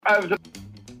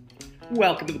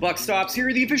Welcome to the Buck Stops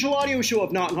here, the official audio show of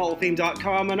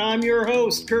NotInHallOfFame.com, and I'm your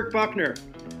host, Kirk Buchner,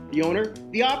 the owner,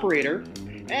 the operator,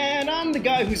 and I'm the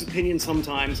guy whose opinion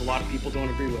sometimes a lot of people don't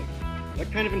agree with. That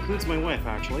kind of includes my wife,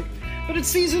 actually. But it's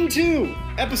Season 2,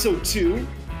 Episode 2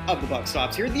 of the Buck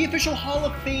Stops here, the official Hall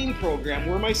of Fame program,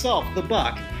 where myself, the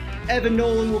Buck, Evan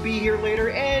Nolan will be here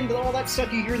later, and all that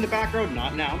stuff you hear in the background,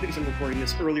 not now, because I'm recording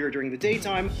this earlier during the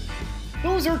daytime,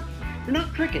 they're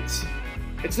not crickets.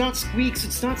 It's not squeaks,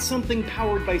 it's not something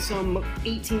powered by some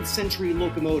 18th century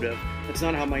locomotive. That's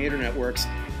not how my internet works.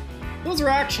 Those are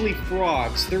actually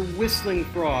frogs. They're whistling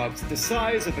frogs, the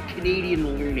size of a Canadian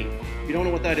loony. If you don't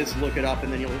know what that is, look it up,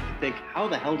 and then you'll think, how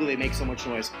the hell do they make so much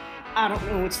noise? I don't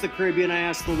know, it's the Caribbean. I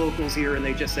asked the locals here, and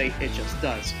they just say, it just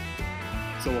does.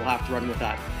 So we'll have to run with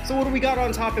that. So what do we got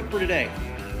on topic for today?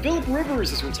 Philip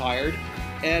Rivers is retired,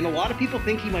 and a lot of people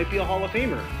think he might be a Hall of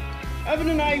Famer. Evan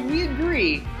and I, we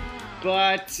agree,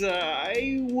 but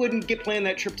I wouldn't get planned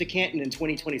that trip to Canton in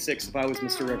 2026 if I was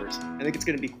Mr. Rivers. I think it's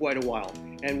going to be quite a while,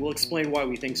 and we'll explain why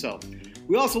we think so.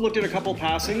 We also looked at a couple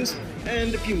passings,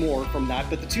 and a few more from that,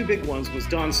 but the two big ones was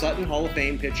Don Sutton, Hall of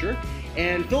Fame pitcher,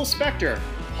 and Phil Spector,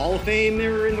 Hall of Fame,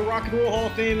 they're in the Rock and Roll Hall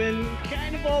of Fame, and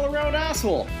kind of all-around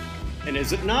asshole. And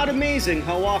is it not amazing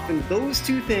how often those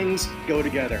two things go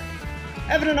together?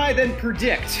 Evan and I then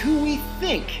predict who we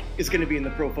think is going to be in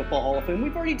the Pro Football Hall of Fame.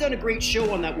 We've already done a great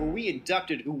show on that where we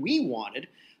inducted who we wanted,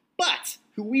 but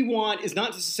who we want is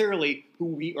not necessarily who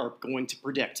we are going to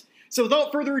predict. So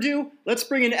without further ado, let's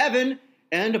bring in Evan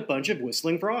and a bunch of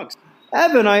whistling frogs.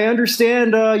 Evan, I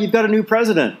understand you've got a new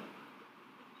president.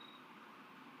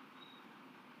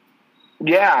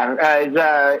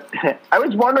 Yeah, I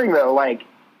was wondering though,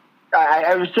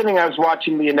 I was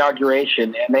watching the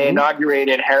inauguration, and they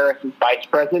inaugurated Harris as vice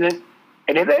president.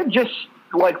 And if they just,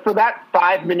 for that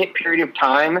 5-minute period of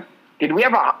time, did we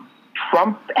have a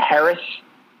Trump-Harris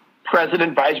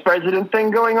president-vice president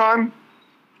thing going on?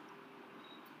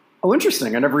 Oh,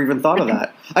 interesting. I never even thought of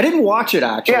that. I didn't watch it,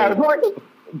 actually. Yeah, it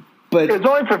was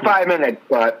only for 5 minutes,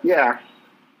 but yeah.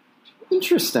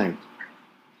 Interesting.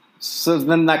 So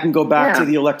then that can go back to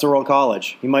the Electoral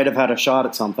College. He might have had a shot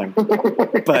at something.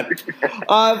 But,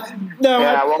 no.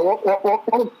 Yeah,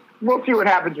 we'll see what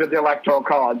happens with the Electoral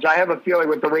College. I have a feeling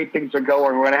with the way things are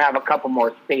going, we're going to have a couple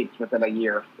more states within a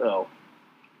year. So,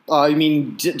 you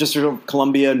mean just sort of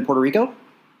Colombia and Puerto Rico?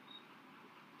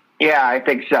 Yeah, I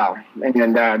think so. And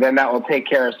then that will take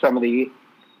care of some of the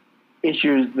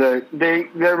issues.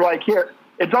 They're like, here,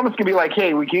 it's almost going to be like,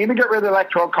 hey, we can either get rid of the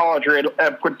Electoral College or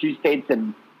put 2 states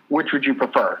in. Which would you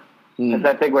prefer? Is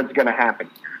I think what's going to happen.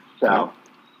 So,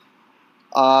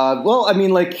 well, I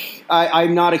mean,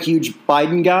 I'm not a huge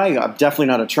Biden guy. I'm definitely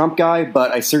not a Trump guy,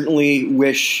 but I certainly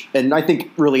wish, and I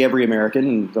think really every American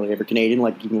and really every Canadian,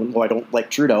 even though I don't like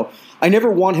Trudeau, I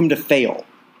never want him to fail.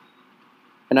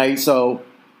 And I think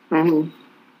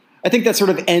that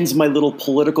sort of ends my little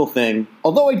political thing.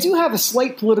 Although I do have a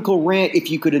slight political rant, if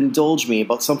you could indulge me,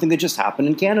 about something that just happened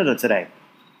in Canada today.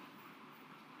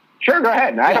 Sure, go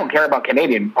ahead. I don't care about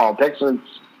Canadian politics.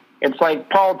 It's like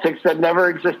politics that never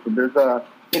existed. There's a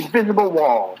invisible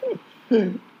wall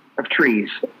of trees.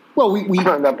 Well, we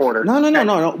on that border.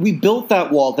 No. We built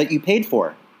that wall that you paid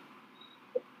for.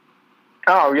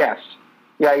 Oh, yes.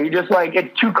 Yeah, you just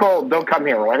it's too cold. Don't come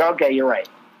here. We're like, okay, you're right.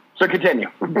 So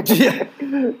continue. Yeah,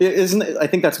 isn't it? I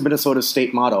think that's Minnesota's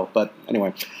state motto. But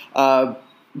anyway, the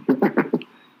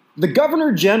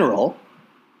Governor General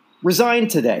resigned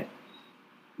today.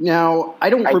 Now, I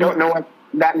don't know what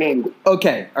that means.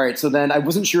 Okay, all right. So then I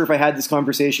wasn't sure if I had this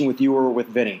conversation with you or with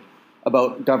Vinny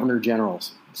about Governor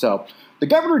Generals. So the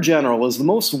Governor General is the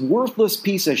most worthless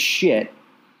piece of shit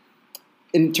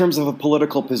in terms of a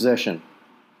political position.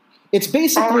 It's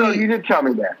basically... Oh, no, you did tell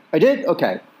me that. I did?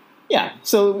 Okay. Yeah.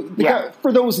 So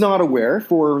for those not aware,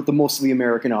 for the mostly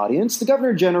American audience, the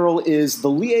Governor General is the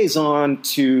liaison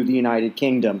to the United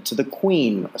Kingdom, to the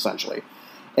Queen, essentially.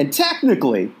 And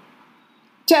technically,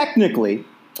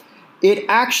 it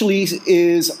actually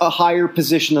is a higher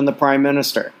position than the Prime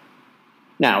Minister.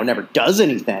 Now, it never does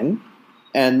anything,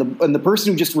 and the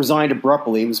person who just resigned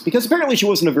abruptly was because apparently she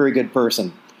wasn't a very good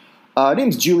person. Her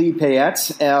name's Julie Payette,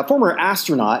 a former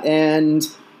astronaut, and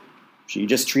she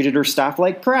just treated her staff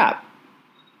like crap.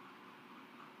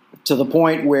 To the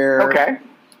point where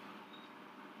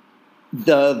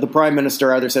the Prime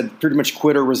Minister either said pretty much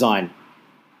quit or resign.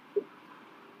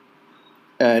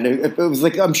 And it was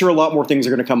I'm sure a lot more things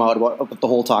are going to come out about the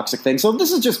whole toxic thing. So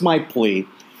this is just my plea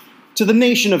to the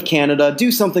nation of Canada.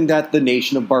 Do something that the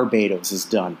nation of Barbados has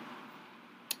done.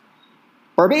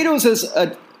 Barbados is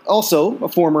also a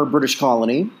former British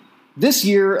colony. This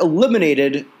year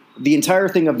eliminated the entire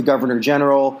thing of the Governor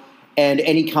General and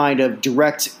any kind of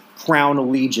direct crown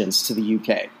allegiance to the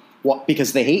UK. What,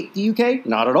 because they hate the UK?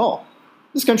 Not at all.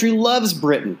 This country loves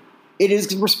Britain. It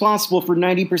is responsible for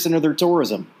 90% of their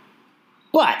tourism.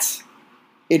 But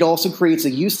it also creates a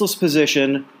useless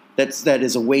position that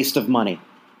is a waste of money.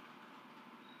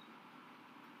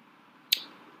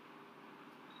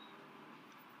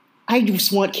 I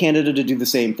just want Canada to do the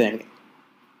same thing.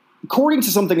 According to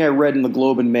something I read in the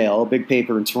Globe and Mail, a big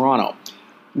paper in Toronto,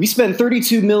 we spend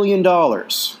 $32 million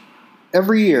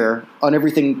every year on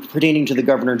everything pertaining to the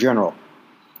Governor General.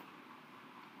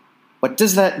 What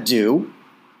does that do?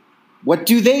 What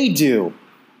do they do?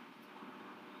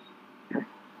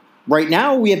 Right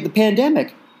now, we have the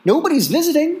pandemic. Nobody's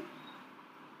visiting.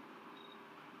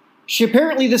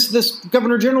 Apparently, this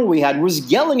Governor General we had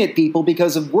was yelling at people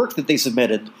because of work that they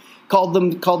submitted. Called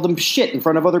them shit in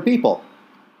front of other people.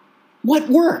 What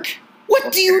work?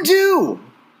 What do you do?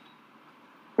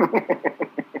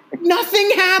 Nothing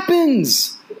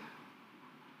happens.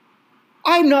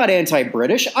 I'm not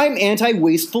anti-British. I'm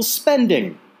anti-wasteful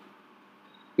spending.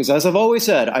 Because as I've always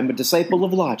said, I'm a disciple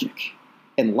of logic.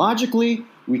 And logically,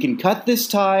 we can cut this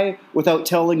tie without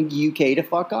telling the UK to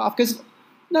fuck off. Because,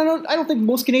 no, I don't think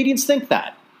most Canadians think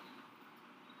that.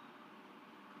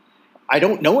 I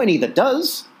don't know any that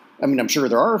does. I mean, I'm sure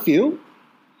there are a few.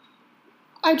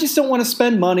 I just don't want to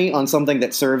spend money on something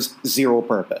that serves zero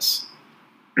purpose.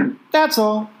 That's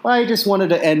all. I just wanted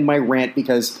to end my rant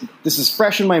because this is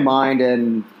fresh in my mind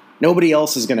and nobody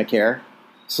else is going to care.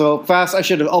 So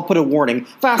I'll put a warning.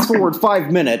 Fast forward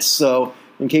 5 minutes, so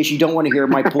in case you don't want to hear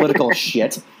my political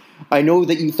shit. I know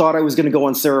that you thought I was going to go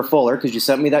on Sarah Fuller because you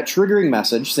sent me that triggering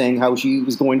message saying how she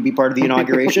was going to be part of the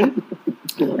inauguration.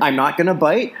 I'm not going to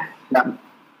bite.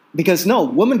 Because, no,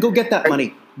 woman, go get that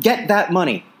money. Get that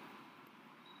money.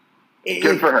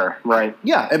 Good for her, right?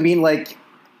 Yeah, I mean, like,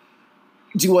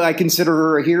 do I consider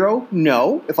her a hero?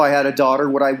 No. If I had a daughter,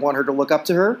 would I want her to look up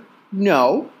to her?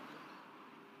 No.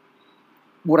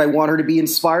 Would I want her to be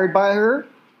inspired by her?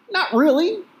 Not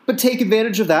really, but take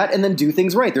advantage of that and then do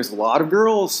things right. There's a lot of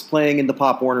girls playing in the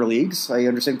Pop Warner Leagues. I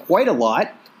understand quite a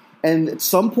lot. And at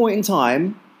some point in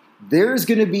time, there's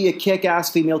going to be a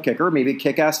kick-ass female kicker, maybe a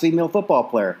kick-ass female football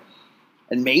player.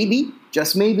 And maybe,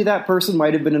 just maybe, that person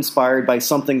might have been inspired by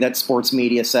something that sports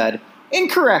media said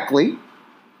incorrectly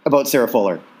about Sarah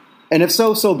Fuller. And if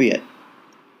so, so be it.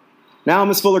 Now,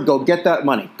 Ms. Fuller, go get that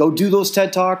money. Go do those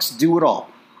TED Talks. Do it all.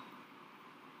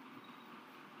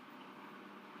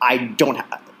 I don't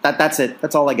have that. That's it.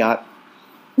 That's all I got.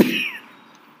 All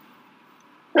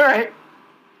right.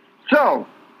 So,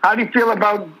 how do you feel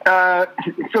about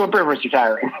Philip Rivers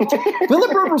retiring?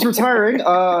 Philip Rivers retiring?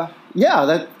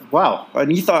 Yeah. Wow.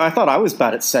 And I thought I was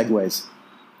bad at segues.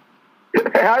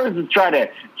 I was just trying to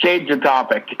change the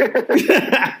topic.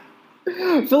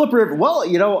 Philip Rivers. Well,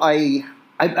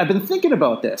 I've been thinking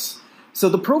about this. So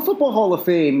the Pro Football Hall of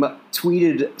Fame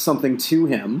tweeted something to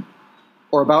him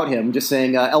or about him, just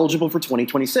saying eligible for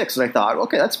 2026. And I thought,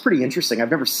 okay, that's pretty interesting.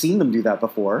 I've never seen them do that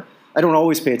before. I don't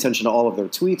always pay attention to all of their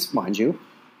tweets, mind you.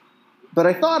 But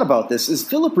I thought about this. Is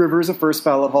Philip Rivers a first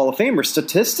ballot Hall of Famer?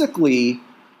 Statistically,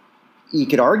 you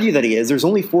could argue that he is. There's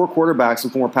only 4 quarterbacks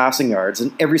with more passing yards,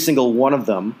 and every single one of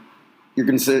them you're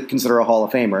going to consider a Hall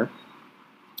of Famer.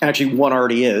 Actually, one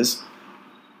already is,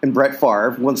 and Brett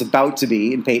Favre. One's about to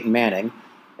be, in Peyton Manning.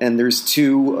 And there's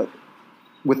 2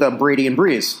 with Brady and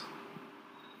Breeze.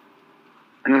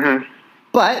 Mm-hmm.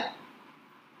 But,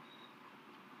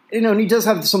 and he does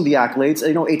have some of the accolades.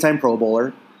 8-time Pro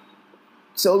Bowler.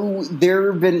 So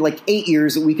there have been like 8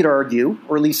 years that we could argue,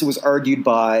 or at least it was argued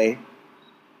by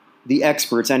the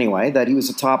experts anyway, that he was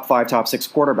a top 5, top 6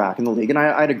 quarterback in the league. And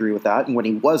I'd agree with that. And when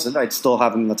he wasn't, I'd still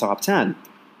have him in the top 10.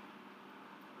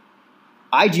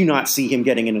 I do not see him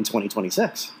getting in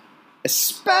 2026.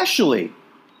 Especially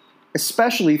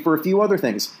for a few other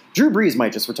things. Drew Brees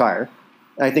might just retire.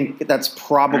 I think that's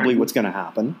probably what's going to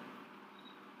happen.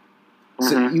 Mm-hmm.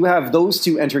 So you have those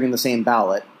 2 entering in the same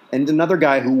ballot. And another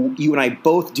guy who you and I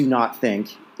both do not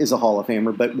think is a Hall of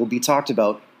Famer, but will be talked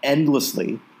about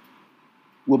endlessly,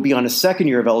 will be on his second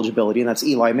year of eligibility, and that's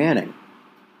Eli Manning.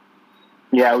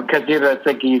 Yeah, because I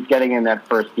think he's getting in that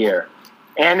first year.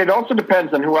 And it also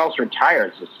depends on who else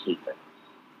retires this season.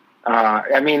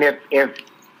 I mean,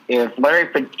 if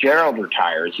Larry Fitzgerald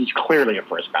retires, he's clearly a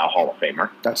first ballot Hall of Famer.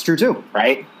 That's true, too.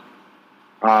 Right?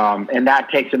 And that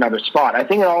takes another spot. I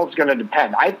think it all is going to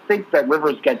depend. I think that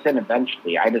Rivers gets in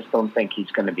eventually. I just don't think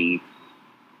he's going to be.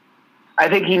 I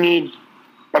think he needs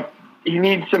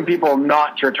some people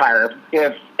not to retire.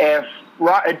 If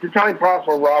it's entirely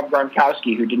possible Rob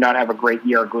Gronkowski, who did not have a great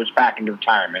year, goes back into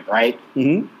retirement, right?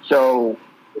 Mm-hmm. So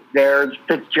there's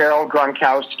Fitzgerald,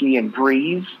 Gronkowski, and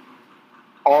Breeze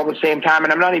all at the same time.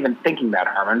 And I'm not even thinking that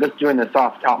hard. I'm just doing this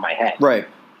off the top of my head. Right.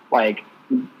 Like,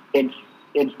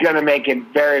 it's going to make it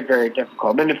very, very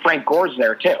difficult. And then Frank Gore's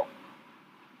there, too.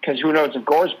 Because who knows if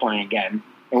Gore's playing again.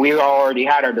 And we already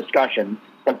had our discussion.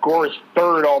 But Gore's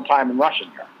third all-time in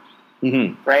rushing yards.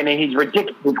 Mm-hmm. Right? And he's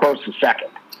ridiculously close to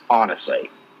second, honestly.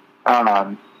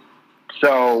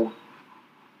 So,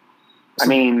 I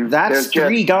mean... That's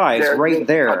three guys right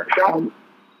there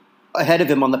ahead of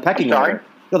him on the pecking order.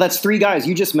 No, that's three guys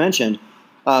you just mentioned.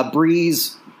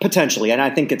 Breeze, potentially, and I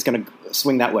think it's going to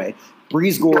swing that way.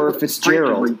 Breeze, Gore,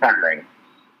 Fitzgerald.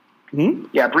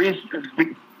 Yeah, Breeze,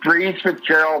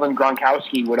 Fitzgerald, and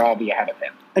Gronkowski would all be ahead of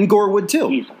him. And Gore would, too.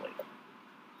 Easily.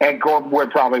 And Gore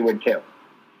probably would, too.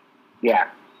 Yeah.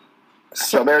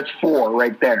 So there's four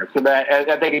right there. So that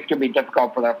I think it's going to be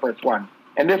difficult for that first one.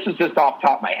 And this is just off the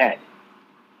top of my head.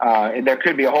 And there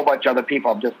could be a whole bunch of other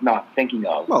people I'm just not thinking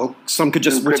of. Well, some could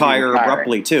just retire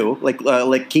abruptly, too, like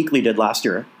Kuechly did last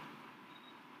year.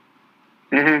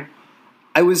 Mm-hmm.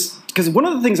 Because one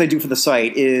of the things I do for the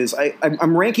site is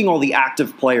I'm ranking all the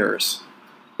active players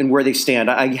and where they stand.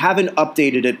 I haven't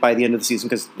updated it by the end of the season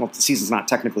because, well, the season's not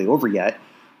technically over yet.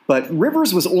 But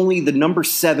Rivers was only the number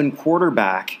 7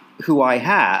 quarterback who I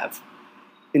have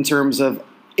in terms of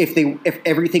if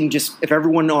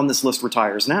everyone on this list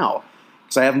retires now.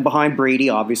 Because I have him behind Brady,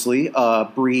 obviously,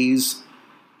 Breeze,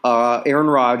 Aaron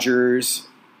Rodgers,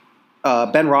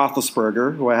 Ben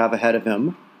Roethlisberger, who I have ahead of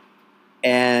him,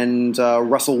 and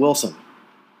Russell Wilson.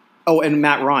 Oh, and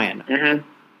Matt Ryan. Mm-hmm.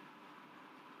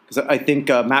 Because I think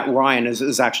Matt Ryan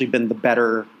has actually been the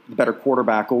better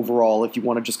quarterback overall if you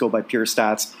want to just go by pure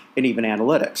stats and even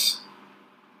analytics.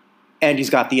 And he's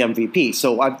got the MVP.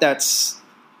 So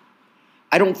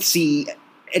I don't see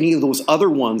any of those other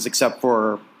ones except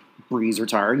for Breeze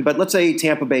retiring. But let's say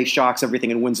Tampa Bay shocks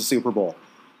everything and wins the Super Bowl.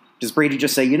 Does Brady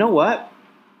just say, you know what?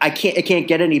 It can't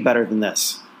get any better than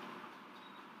this?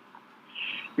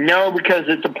 No, because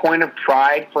it's a point of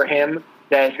pride for him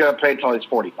that he's going to play until he's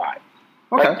 45.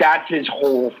 Okay. Like, that's his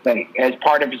whole thing. As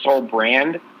part of his whole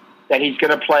brand, that he's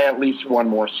going to play at least one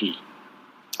more season.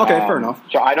 Okay, fair enough.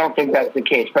 So I don't think that's the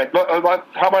case. But how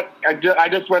about I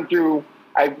just went to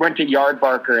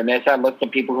Yardbarker, and they had a list of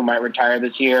people who might retire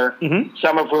this year, mm-hmm.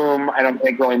 some of whom I don't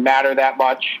think really matter that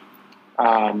much.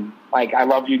 Like, I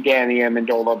love you, Danny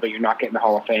Amendola, but you're not getting the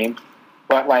Hall of Fame.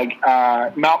 But, like,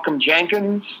 Malcolm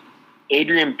Jenkins,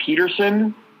 Adrian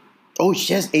Peterson. Oh,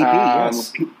 yes, AB,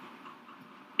 yes.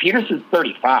 Peterson's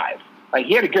 35. Like,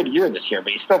 he had a good year this year,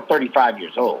 but he's still 35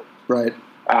 years old. Right.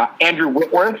 Andrew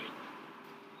Whitworth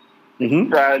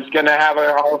mm-hmm. is going to have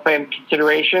a Hall of Fame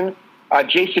consideration.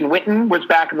 Jason Witten was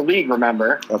back in the league,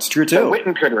 remember? That's true, too. So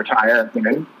Witten could retire.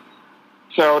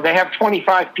 So they have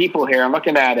 25 people here. I'm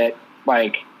looking at it,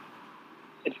 like,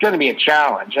 it's going to be a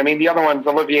challenge. I mean, the other ones,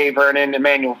 Olivier Vernon,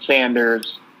 Emmanuel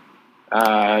Sanders,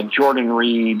 Jordan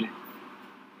Reed,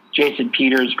 Jason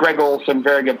Peters, Greg Olson,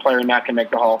 very good player, not going to make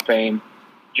the Hall of Fame.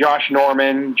 Josh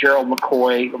Norman, Gerald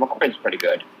McCoy. Well, McCoy's pretty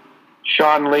good.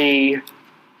 Sean Lee,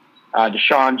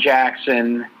 Deshaun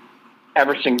Jackson,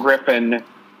 Everson Griffin,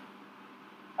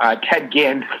 Ted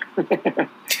Ginn,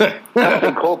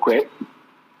 Dustin Colquitt,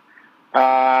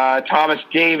 Thomas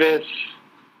Davis.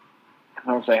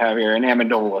 What else I have here? And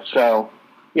Amendola. So,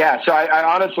 yeah. So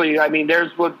I honestly, I mean,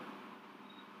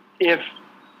 if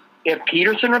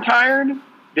Peterson retired,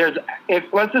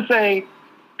 let's just say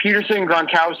Peterson,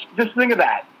 Gronkowski. Just think of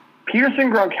that: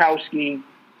 Peterson, Gronkowski,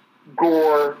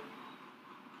 Gore,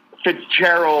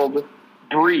 Fitzgerald,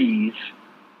 Breeze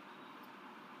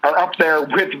are up there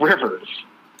with Rivers.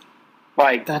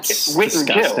 Like, that's Witten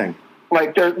disgusting. Too.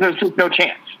 Like, there's just no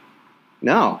chance.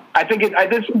 No, I think there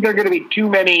are going to be too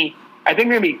many. I think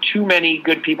there are going to be too many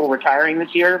good people retiring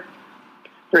this year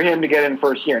for him to get in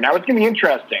first year. Now, it's going to be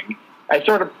interesting. I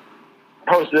sort of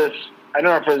posted this. I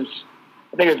don't know if it was.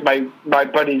 I think it was my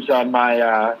buddies on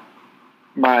my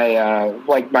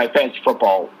fantasy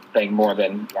football thing more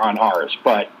than on ours.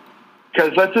 But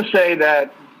because let's just say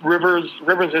that Rivers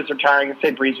is retiring, and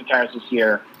say Breeze retires this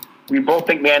year. We both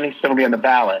think Manning's still going to be on the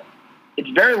ballot. It's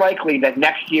very likely that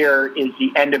next year is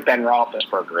the end of Ben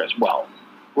Roethlisberger as well.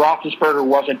 Roethlisberger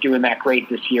wasn't doing that great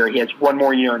this year. He has one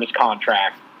more year in his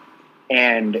contract,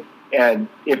 and I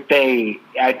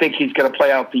think he's going to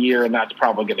play out the year, and that's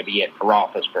probably going to be it for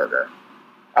Roethlisberger.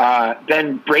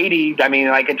 Then Brady, I mean,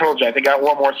 like I told you, I think I got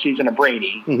one more season of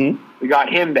Brady. Mm-hmm. We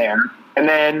got him there. And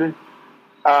then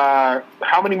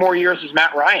how many more years is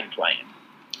Matt Ryan playing?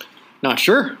 Not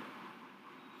sure.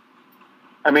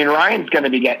 I mean, Ryan's going to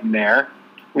be getting there.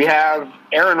 We have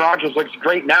Aaron Rodgers looks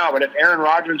great now, but if Aaron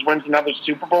Rodgers wins another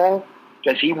Super Bowl,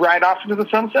 Does he ride off into the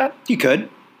sunset? He could.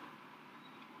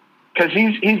 Because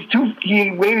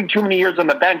he waited too many years on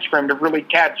the bench for him to really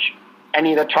catch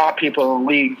any of the top people in the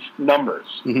league's numbers.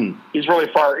 Mm-hmm. He's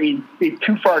really far. He's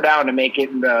too far down to make it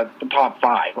in the top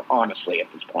 5, honestly,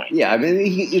 at this point. Yeah, I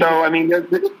mean, there's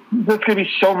going to be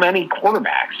so many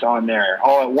quarterbacks on there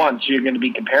all at once you're going to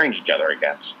be comparing each other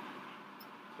against.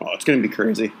 Oh, it's going to be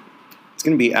crazy. It's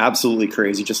going to be absolutely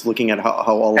crazy just looking at how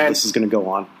all of this is going to go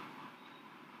on.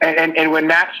 And when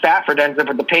Matt Stafford ends up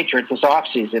with the Patriots this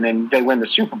offseason and they win the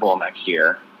Super Bowl next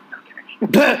year.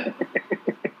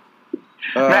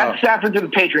 Matt Stafford to the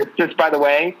Patriots, just by the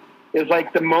way, is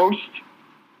like the most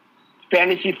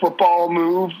fantasy football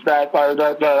move that,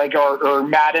 or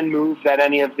Madden move that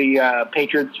any of the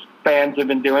Patriots fans have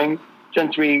been doing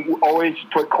since we always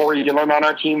put Corey Dillon on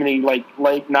our team in the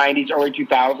late 90s, early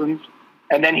 2000s,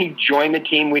 and then he joined the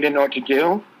team. We didn't know what to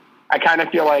do. I kind of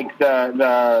feel like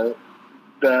the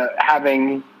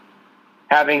having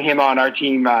him on our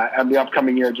team in the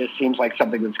upcoming year just seems like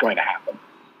something that's going to happen.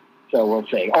 So we'll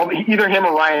see. Either him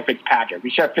or Ryan Fitzpatrick. We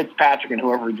should have Fitzpatrick and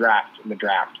whoever we draft in the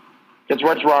draft. Because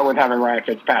what's wrong with having Ryan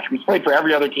Fitzpatrick? He's played for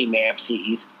every other team in the AFC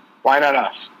East. Why not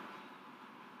us?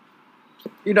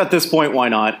 At this point, why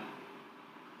not?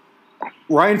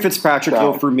 Ryan Fitzpatrick,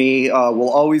 though, for me, will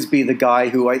always be the guy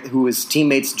who his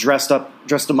teammates dressed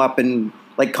him up in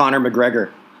like Conor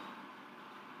McGregor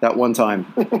that one time.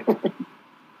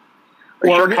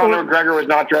 Conor McGregor was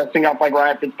not dressing up like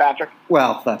Ryan Fitzpatrick?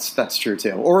 Well, that's true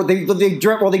too. Or they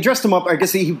dressed him up. I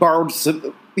guess he borrowed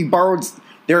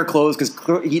their clothes because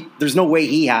there's no way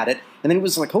he had it. And then he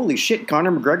was like, "Holy shit,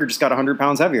 Conor McGregor just got 100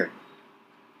 pounds heavier."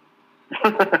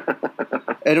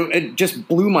 It just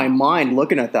blew my mind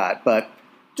looking at that. But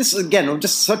just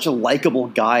such a likable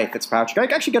guy, Fitzpatrick. I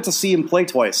actually got to see him play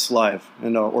twice live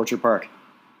in Orchard Park,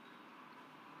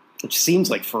 which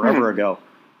seems like forever ago.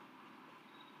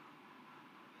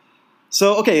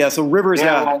 So, okay, yeah, so Rivers,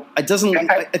 I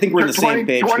think we're on the same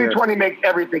page 2020 makes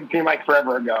everything seem like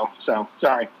forever ago, so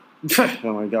sorry.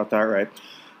 Oh, I got that right.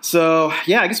 So,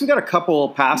 yeah, I guess we got a couple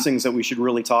passings that we should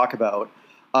really talk about.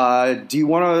 Do you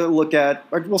want to look at,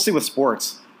 we'll see with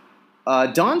sports.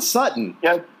 Don Sutton.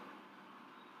 Yeah.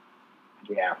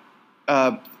 Do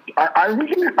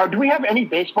we have any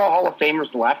baseball Hall of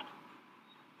Famers left?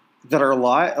 That are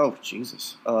alive? Oh,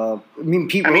 Jesus.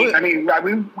 Pete Rose.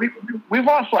 We've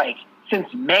lost since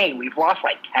May, we've lost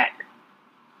 10.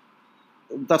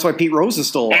 That's why Pete Rose is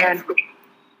still alive.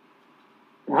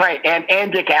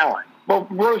 And Dick Allen. Well,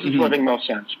 Rose is living most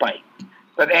in spite.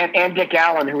 But and Dick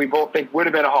Allen, who we both think would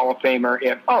have been a Hall of Famer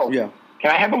if,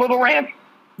 can I have a little rant?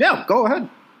 Yeah, go ahead.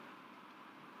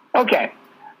 Okay.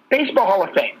 Baseball Hall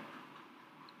of Fame.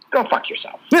 Go fuck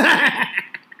yourself.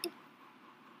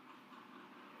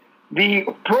 The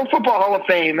Pro Football Hall of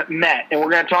Fame met, and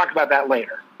we're going to talk about that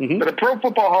later. Mm-hmm. But the Pro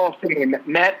Football Hall of Fame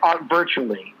met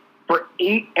virtually for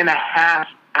 8.5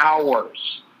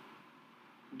 hours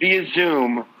via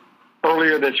Zoom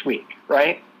earlier this week,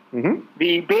 right? Mm-hmm.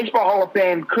 The Baseball Hall of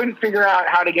Fame couldn't figure out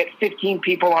how to get 15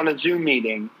 people on a Zoom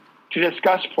meeting to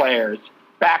discuss players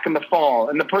back in the fall.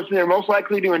 And the person they're most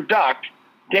likely to induct,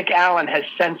 Dick Allen, has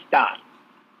since died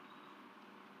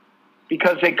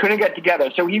because they couldn't get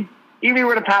together. So even if he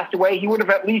would have passed away, he would have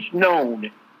at least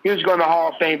known he was going to the Hall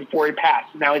of Fame before he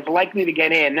passed. Now, he's likely to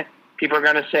get in, people are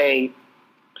going to say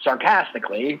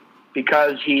sarcastically,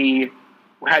 because he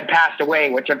had passed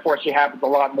away, which unfortunately happens a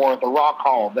lot more at the Rock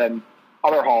Hall than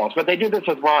other halls. But they did this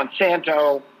with Ron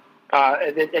Santo.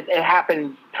 It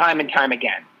happens time and time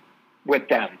again with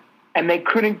them. And they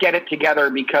couldn't get it together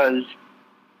because,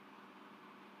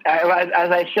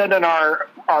 as I said in our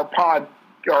pod,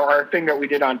 or our thing that we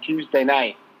did on Tuesday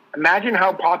night, imagine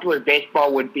how popular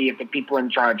baseball would be if the people in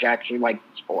charge actually liked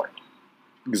the sport.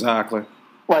 Exactly.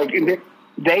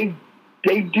 They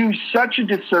do such a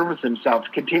disservice themselves,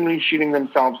 continually shooting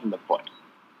themselves in the foot.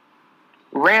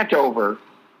 Rant over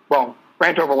 1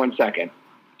 second.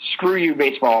 Screw you,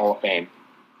 Baseball Hall of Fame.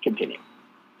 Continue.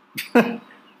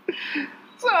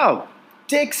 So,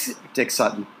 Dick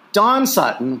Sutton. Don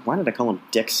Sutton. Why did I call him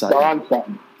Dick Sutton? Don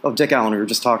Sutton. Oh, Dick Allen. We were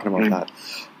just talking about that.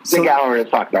 Dick Allen is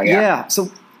talking about, yeah. So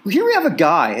here we have a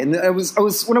guy, and I was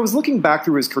when I was looking back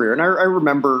through his career, and I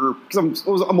remember because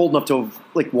I'm old enough to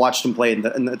have watched him play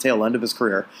in the tail end of his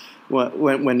career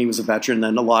when he was a veteran,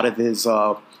 and a lot of his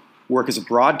work as a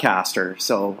broadcaster.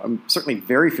 So I'm certainly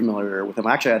very familiar with him.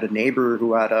 Actually, I had a neighbor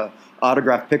who had a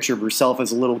autographed picture of herself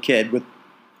as a little kid with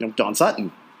Don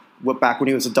Sutton, back when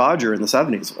he was a Dodger in the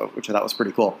 70s, which I thought was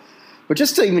pretty cool. But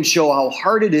just to even show how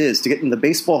hard it is to get in the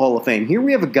Baseball Hall of Fame, here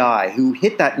we have a guy who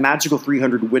hit that magical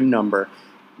 300 win number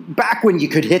back when you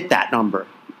could hit that number.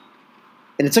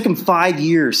 And it took him 5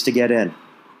 years to get in.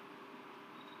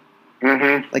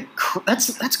 Mm-hmm. Like,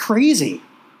 that's crazy.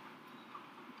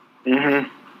 Mm-hmm.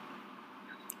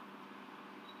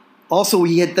 Also,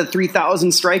 he hit the 3,000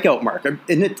 strikeout mark. And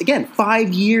again,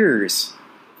 5 years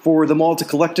for them all to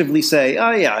collectively say,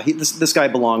 oh, yeah, this guy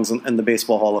belongs in the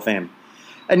Baseball Hall of Fame.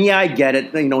 And yeah, I get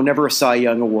it. You know, never a Cy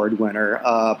Young Award winner.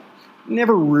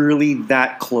 Never really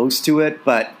that close to it,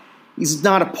 but he's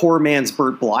not a poor man's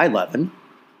Burt Blyleven.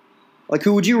 Like,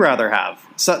 who would you rather have,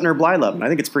 Sutton or Blyleven? I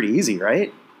think it's pretty easy,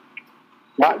 right?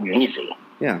 Not easy.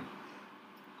 Yeah.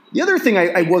 The other thing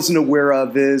I wasn't aware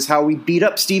of is how he beat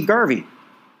up Steve Garvey.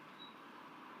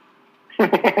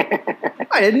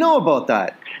 I didn't know about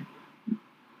that.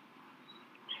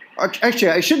 Actually,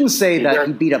 I shouldn't say that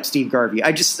he beat up Steve Garvey.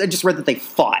 I just read that they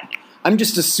fought. I'm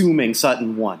just assuming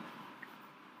Sutton won.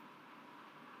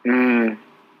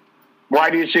 Why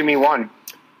do you assume he won?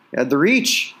 He had the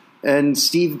reach, and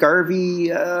Steve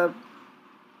Garvey, I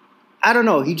don't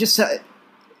know. He just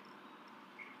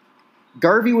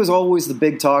Garvey was always the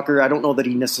big talker. I don't know that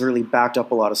he necessarily backed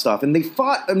up a lot of stuff. And they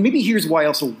fought, and maybe here's why I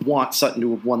also want Sutton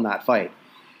to have won that fight.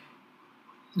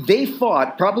 They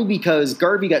fought probably because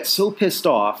Garvey got so pissed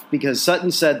off because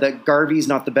Sutton said that Garvey's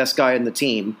not the best guy in the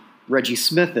team. Reggie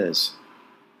Smith is.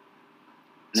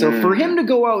 So for him to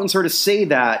go out and sort of say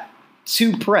that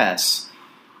to press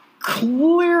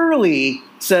clearly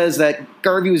says that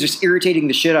Garvey was just irritating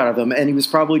the shit out of him and he was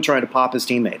probably trying to pop his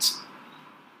teammates.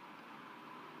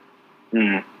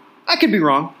 I could be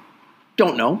wrong.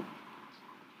 Don't know.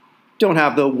 Don't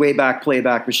have the way back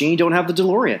playback machine. Don't have the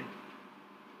DeLorean.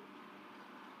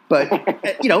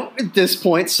 But, you know, at this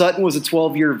point, Sutton was a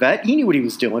 12-year vet. He knew what he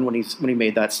was doing when he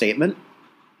made that statement.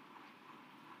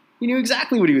 He knew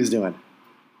exactly what he was doing.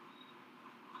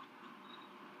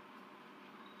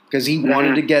 Because he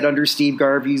wanted to get under Steve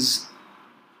Garvey's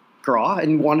craw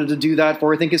and wanted to do that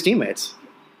for, I think, his teammates.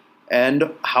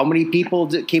 And how many people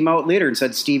came out later and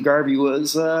said Steve Garvey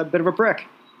was a bit of a prick?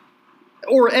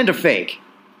 And a fake.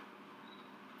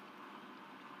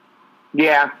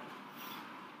 Yeah.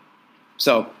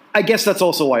 So I guess that's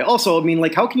also why. Also, I mean,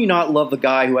 like, how can you not love the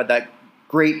guy who had that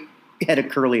great head of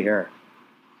curly hair?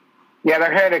 Yeah,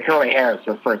 their head of curly hair is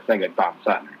the first thing about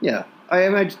Sutton. Yeah.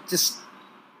 I just...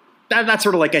 That's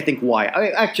sort of like, I think, why.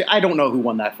 I don't know who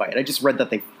won that fight. I just read that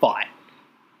they fought.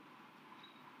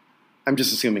 I'm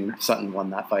just assuming Sutton won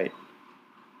that fight.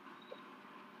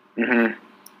 Mm-hmm.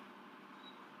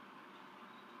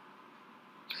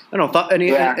 I don't know.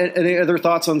 Any other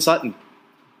thoughts on Sutton?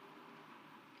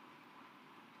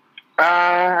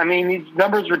 I mean, his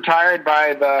number's retired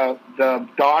by the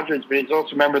Dodgers, but he's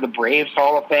also a member of the Braves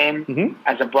Hall of Fame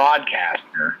as a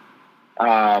broadcaster.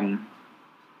 I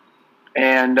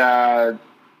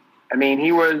mean,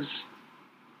 he was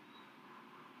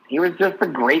just a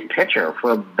great pitcher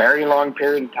for a very long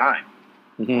period of time.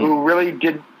 Who really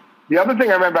did. The other thing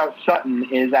I remember about Sutton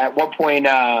is at one point,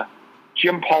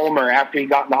 Jim Palmer, after he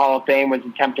got in the Hall of Fame, was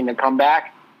attempting a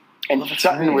comeback, and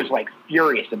Sutton was like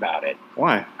furious about it.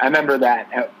 Why? I remember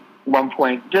that at one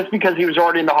point, just because he was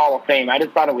already in the Hall of Fame. I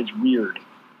just thought it was weird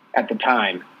at the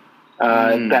time.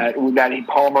 That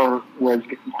Palmer was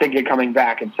thinking of coming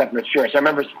back and Sutton was furious. I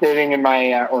remember sitting in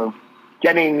my or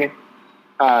getting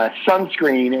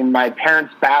sunscreen in my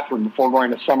parents' bathroom before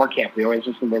going to summer camp. We always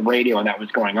listened to the radio and that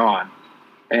was going on.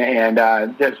 And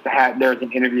there was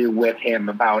an interview with him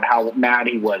about how mad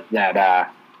he was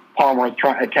that Palmer was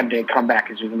attempting to come back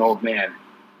because he was an old man.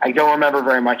 I don't remember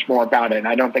very much more about it, and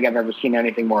I don't think I've ever seen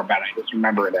anything more about it. I just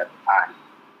remember it at the time.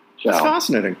 So. It's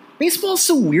fascinating. Baseball's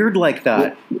so weird like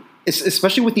that.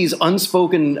 Especially with these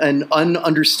unspoken and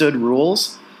ununderstood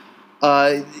rules.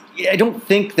 I don't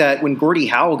think that when Gordie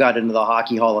Howe got into the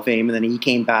Hockey Hall of Fame and then he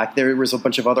came back, there was a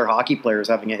bunch of other hockey players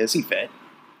having a hissy fit.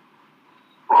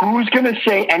 Who's going to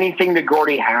say anything to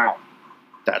Gordie Howe?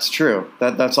 That's true.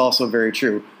 That's also very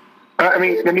true. I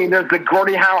mean, there's the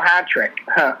Gordie Howe hat trick,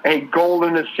 a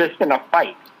golden assist in a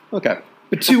fight. Okay.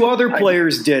 But two other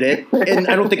players did it, and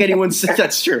I don't think anyone said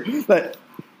that's true. But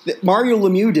Mario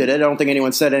Lemieux did it. I don't think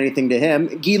anyone said anything to him.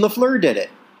 Guy Lafleur did it.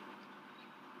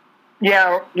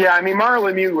 Yeah. I mean, Mario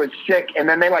Lemieux was sick, and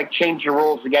then they changed the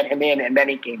rules to get him in, and then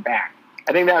he came back.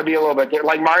 I think that would be a little bit different.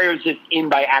 Like Mario's just in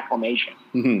by acclamation.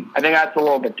 I think that's a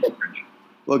little bit different.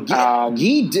 Well, Guy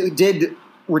did.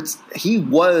 He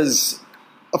was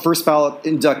a first ballot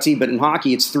inductee, but in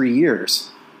hockey, it's 3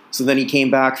 years. So then he came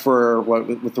back for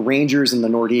with the Rangers and the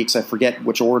Nordiques. I forget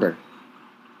which order.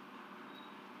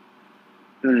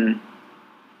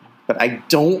 But I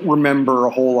don't remember a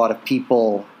whole lot of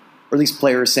people, or at least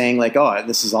players, saying "Oh,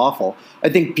 this is awful." I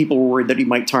think people were worried that he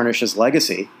might tarnish his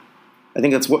legacy. I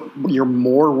think that's what you're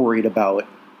more worried about.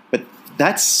 But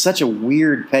that's such a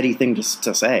weird, petty thing to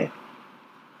say.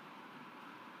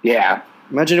 Yeah.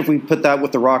 Imagine if we put that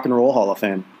with the Rock and Roll Hall of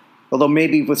Fame. Although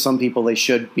maybe with some people they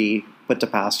should be put to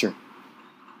pasture.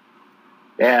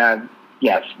 Yeah.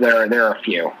 Yes, there are a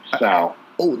few. So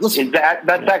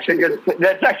that's actually good.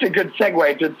 That's actually a good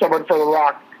segue to someone for the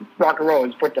rock and roll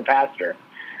is put to pasture.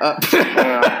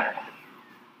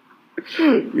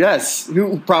 Yes,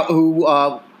 who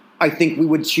I think we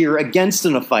would cheer against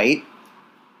in a fight,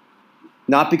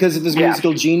 not because of his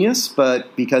musical genius,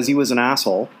 but because he was an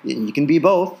asshole. You can be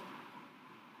both.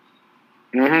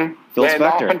 Mm-hmm. Phil and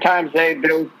Spector. Oftentimes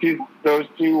those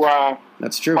two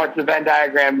that's true. Parts of the Venn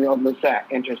diagram will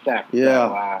intersect.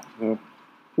 Yeah. So,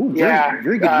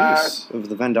 very good use of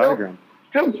the Venn diagram.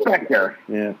 Phil Spector.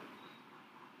 Yeah.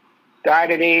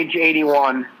 Died at age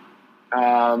 81.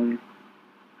 And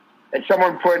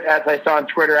someone put, as I saw on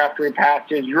Twitter after he passed,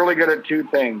 he's really good at two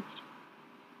things.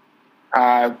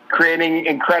 Creating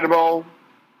incredible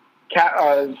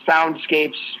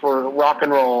soundscapes for rock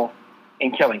and roll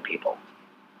and killing people.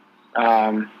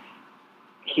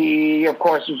 He, of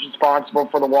course, was responsible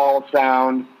for the Wall of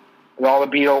Sound and all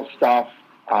the Beatles stuff.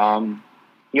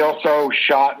 He also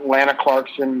shot Lana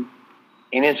Clarkson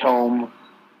in his home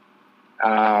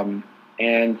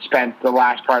and spent the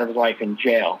last part of his life in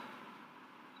jail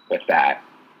with that.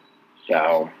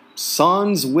 So,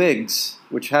 Sans wigs,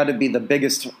 which had to be the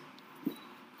biggest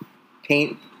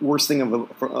worst thing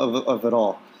of it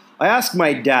all. I asked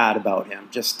my dad about him.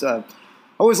 I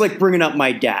always like bringing up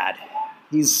my dad.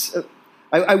 He's.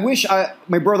 I wish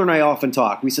my brother and I often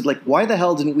talk. We said, like, why the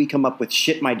hell didn't we come up with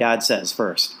shit my dad says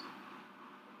first?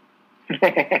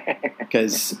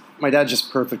 Because my dad's just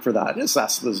perfect for that. Just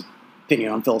ask his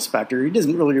opinion on Phil Spector.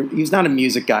 He's not a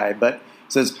music guy, but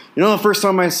says, the first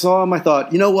time I saw him, I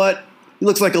thought, you know what? He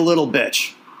looks like a little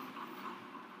bitch.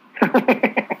 And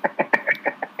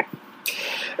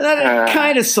that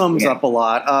kind of sums up a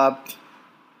lot.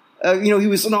 He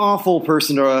was an awful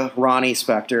person to Ronnie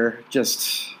Spector.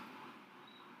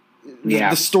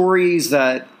 The stories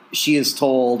that she has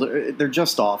told, they're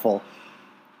just awful.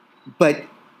 But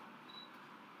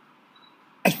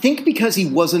I think because he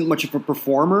wasn't much of a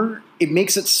performer, it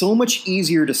makes it so much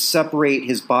easier to separate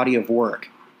his body of work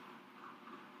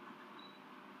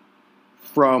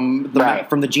from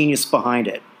the genius behind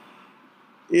it.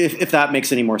 If that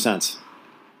makes any more sense.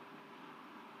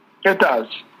 It does,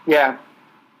 yeah.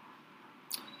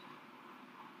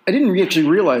 I didn't actually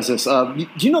realize this. Do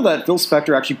you know that Phil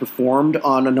Spector actually performed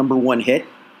on a #1 hit?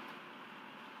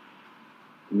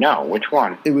 No, which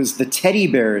one? It was the Teddy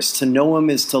Bears, To Know Him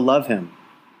Is to Love Him.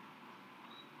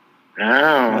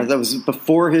 Oh. That was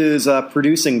before his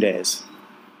producing days.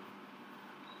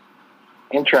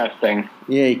 Interesting.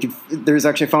 Yeah, there's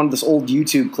actually, I found this old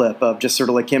YouTube clip of just sort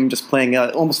of like him just playing,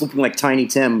 almost looking like Tiny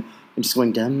Tim, and just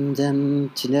going, dum,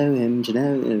 dum, to know him,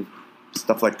 and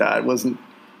stuff like that. It wasn't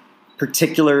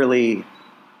particularly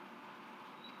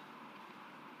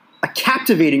a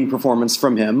captivating performance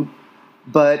from him,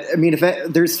 but I mean,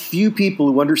 there's few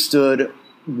people who understood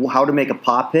how to make a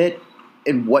pop hit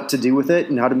and what to do with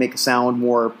it and how to make a sound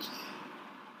more.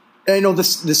 I know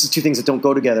this is two things that don't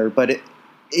go together, but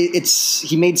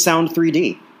he made sound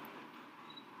 3D.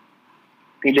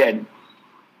 He did,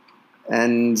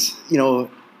 and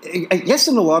I guess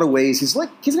in a lot of ways he's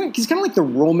kind of like the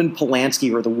Roman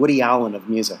Polanski or the Woody Allen of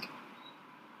music.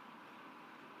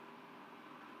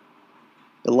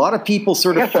 A lot of people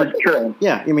sort of... Yes, that's true.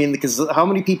 Yeah, I mean, because how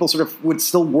many people sort of would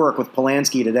still work with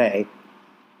Polanski today?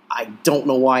 I don't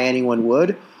know why anyone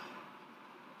would,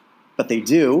 but they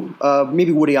do.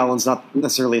 Maybe Woody Allen's not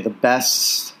necessarily the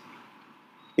best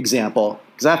example.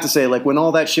 Because I have to say, like, when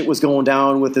all that shit was going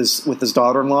down with his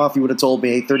daughter-in-law, if you would have told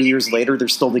me 30 years later they're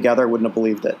still together, I wouldn't have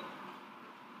believed it.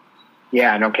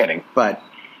 Yeah, no kidding. But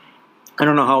I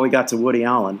don't know how we got to Woody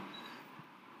Allen.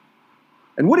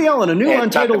 And Woody Allen, a new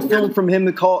untitled film from him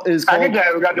is called... I can tell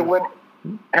you we got to Woody.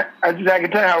 I can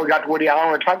tell you how we got to Woody Allen.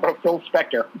 We're talking about Phil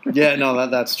Spector. Yeah, no,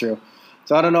 that's true.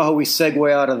 So I don't know how we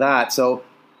segue out of that. So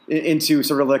into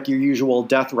sort of like your usual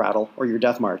death rattle or your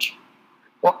death march.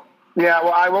 Well,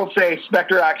 I will say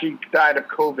Spector actually died of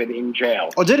COVID in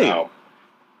jail. Oh, did he? So,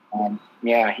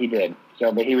 yeah, he did.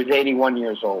 So, but he was 81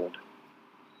 years old.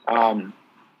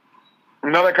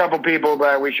 Another couple people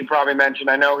that we should probably mention.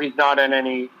 I know he's not in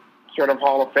any sort of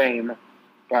Hall of Fame,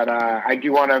 but I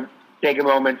do want to take a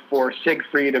moment for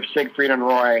Siegfried of Siegfried and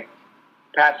Roy,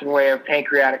 passing away of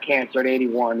pancreatic cancer at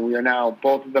 81.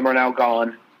 Both of them are now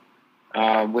gone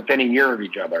within a year of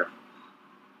each other.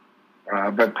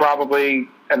 But probably,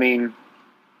 I mean,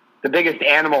 the biggest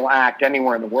animal act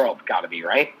anywhere in the world, got to be,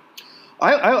 right?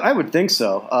 I would think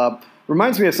so.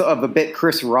 Reminds me of a bit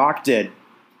Chris Rock did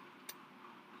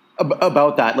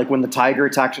about that, like when the tiger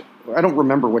attacked. I don't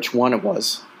remember which one it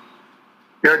was.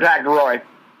 You attacked Roy.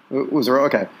 It was Roy,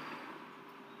 okay.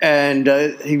 And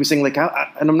he was saying, like,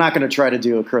 and I'm not going to try to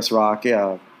do a Chris Rock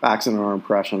accident or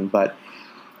impression, but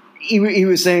he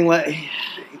was saying, like,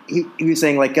 he was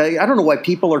saying, like, I don't know why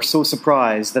people are so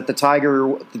surprised that the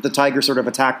tiger sort of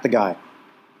attacked the guy.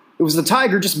 It was the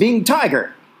tiger just being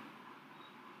tiger.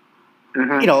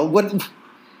 Mm-hmm. You know, what?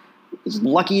 It's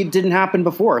lucky it didn't happen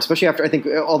before, especially after I think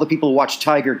all the people who watched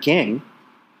Tiger King,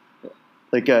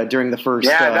 like during the first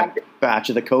batch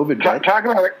of the COVID.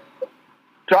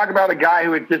 Talk about a guy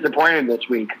who was disappointed this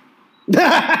week. They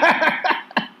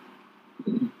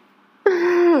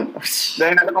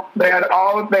had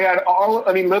all.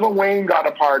 I mean, Lil Wayne got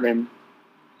a pardon,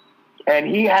 and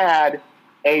he had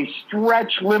a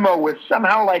stretch limo with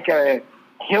somehow like a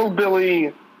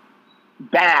hillbilly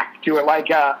back to it,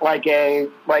 like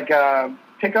a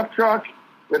pickup truck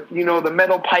with, you know, the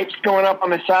metal pipes going up on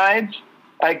the sides,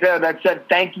 like that said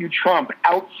 "Thank you, Trump"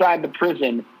 outside the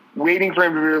prison, waiting for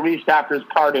him to be released after his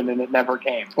pardon, and it never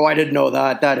came. Oh, I didn't know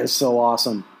that. That is so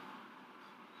awesome.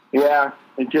 Yeah,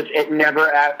 it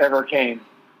never ever came.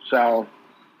 So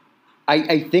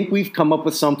I think we've come up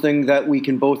with something that we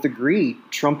can both agree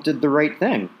Trump did the right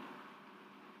thing.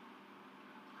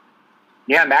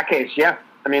 Yeah, in that case, yeah.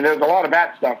 I mean, there's a lot of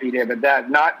bad stuff he did, but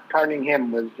that not pardoning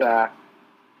him was the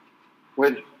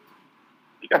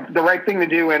right thing to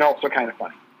do, and also kind of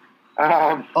funny.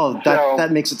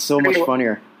 That makes it so much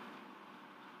funnier.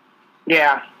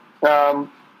 Yeah.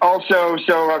 Also,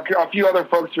 a few other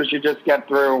folks we should just get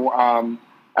through. I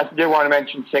did want to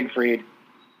mention Siegfried.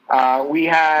 We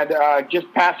had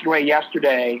just passed away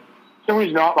yesterday. Someone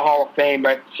who's not in the Hall of Fame,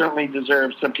 but certainly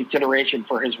deserves some consideration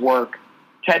for his work.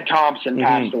 Ted Thompson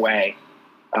passed away.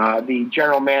 The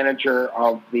general manager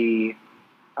of the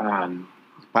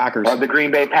Packers, of the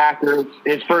Green Bay Packers.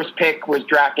 His first pick was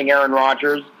drafting Aaron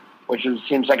Rodgers, which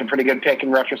seems like a pretty good pick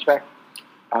in retrospect.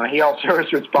 He also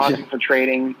was responsible for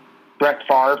trading Brett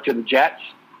Favre to the Jets.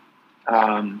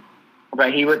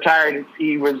 But he retired.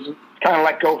 He was kind of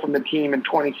let go from the team in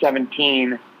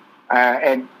 2017,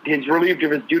 and he's relieved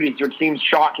of his duties, which seems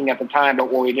shocking at the time.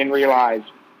 But what we didn't realize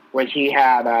was he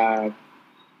had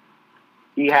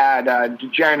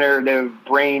degenerative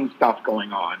brain stuff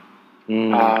going on,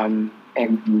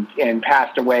 and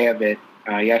passed away of it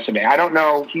yesterday. I don't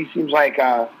know. He seems like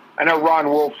I know Ron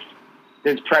Wolf,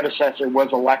 his predecessor, was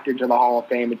elected to the Hall of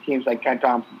Fame. It seems like Ted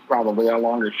Thompson's probably a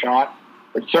longer shot,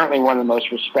 but certainly one of the most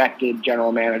respected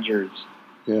general managers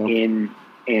in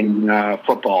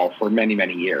football for many,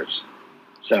 many years.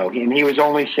 So, and he was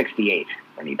only 68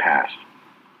 when he passed.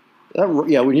 When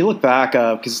you look back,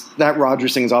 because that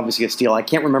Rodgers thing is obviously a steal. I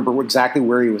can't remember exactly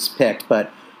where he was picked, but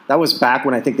that was back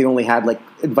when I think they only had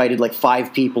invited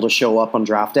 5 people to show up on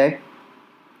draft day.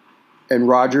 And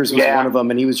Rodgers was one of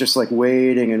them, and he was just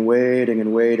waiting and waiting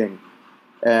and waiting,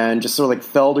 and just sort of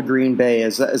fell to Green Bay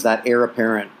as that heir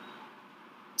apparent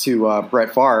to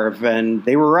Brett Favre, and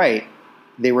they were right.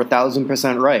 They were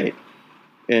 1,000% right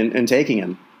in taking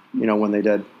him. You know, when they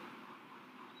did.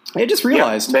 I just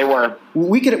realized they were.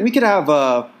 We could have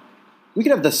the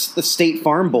State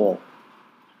Farm Bowl.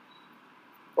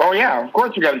 Oh yeah, of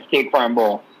course we got the State Farm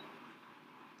Bowl.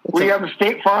 We have the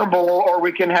State Farm Bowl, or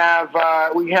we can have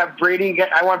Brady.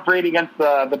 I want Brady against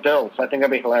the Bills. I think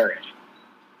that'd be hilarious.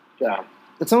 So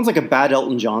that sounds like a bad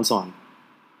Elton John song.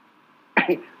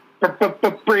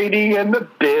 Brady and the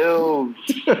Bills.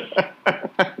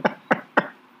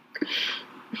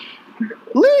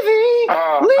 Levy.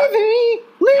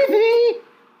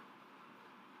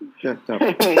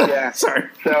 Yeah. Sorry.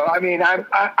 So I mean,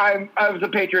 I was a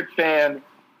Patriots fan.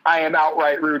 I am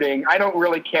outright rooting. I don't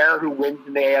really care who wins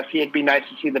in the AFC. It'd be nice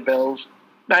to see the Bills.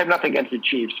 I have nothing against the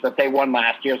Chiefs, but they won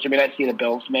last year, so it'd be nice to see the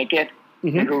Bills make it,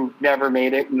 who never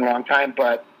made it in a long time.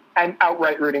 But I'm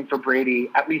outright rooting for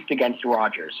Brady, at least against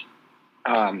Rodgers,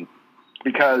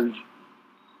 because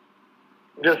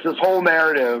just this whole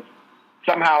narrative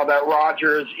somehow that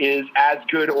Rodgers is as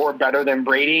good or better than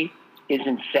Brady is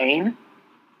insane.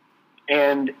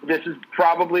 And this is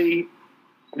probably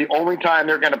the only time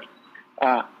they're going to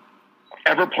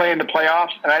ever play in the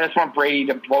playoffs, and I just want Brady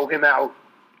to blow him out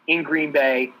in Green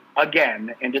Bay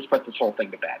again and just put this whole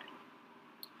thing to bed.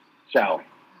 So,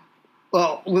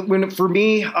 well, for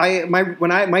me,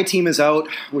 my team is out,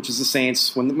 which is the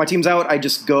Saints. When my team's out, I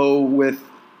just go with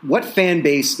what fan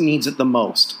base needs it the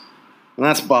most, and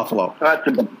that's Buffalo. That's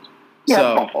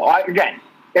Buffalo. Again,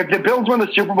 if the Bills win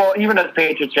the Super Bowl, even as a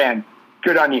Patriots fan,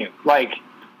 good on you.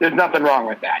 There's nothing wrong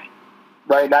with that,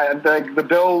 right? The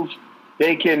Bills.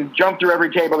 They can jump through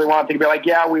every table they want. They can be like,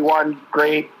 yeah, we won.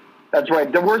 Great. That's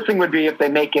right. The worst thing would be if they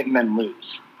make it and then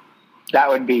lose. That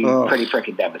would be pretty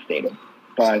freaking devastating.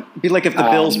 But it'd be like if the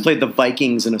Bills played the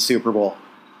Vikings in a Super Bowl.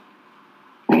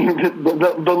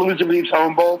 the loser leaves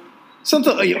home bowl?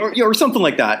 Something, or something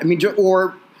like that. I mean,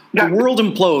 or the world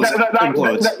implodes.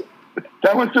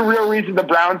 That was the real reason the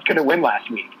Browns couldn't win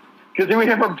last week. Because then we'd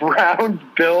have a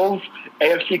Browns-Bills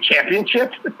AFC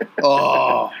championship.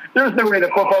 Oh. There's no way the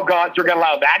football gods were going to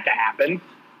allow that to happen.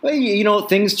 Well, you know,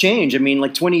 things change. I mean,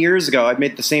 like 20 years ago, I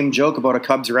made the same joke about a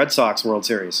Cubs-Red Sox World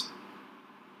Series.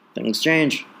 Things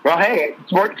change. Well, hey,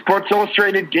 Sports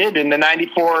Illustrated did in the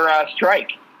 94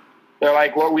 strike. They're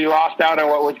like, well, we lost out on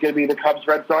what was going to be the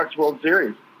Cubs-Red Sox World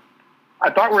Series. I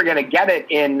thought we were going to get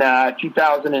it in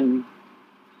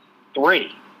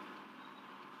 2003.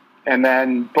 And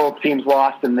then both teams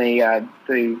lost in the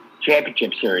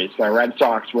championship series. The Red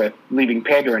Sox with leaving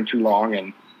Pedro in too long,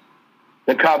 and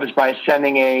the Cubs by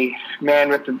sending a man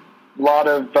with a lot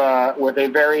of with a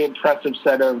very impressive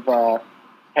set of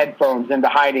headphones into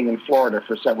hiding in Florida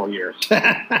for several years.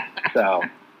 So,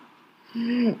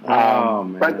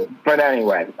 but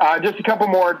anyway, just a couple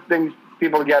more things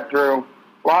people to get through.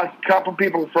 Lost a couple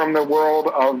people from the world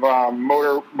of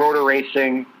motor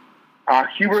racing.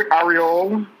 Hubert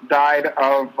Ariol died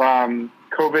of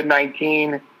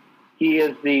COVID-19. He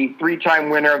is the 3-time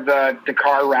winner of the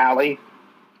Dakar Rally.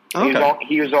 Okay.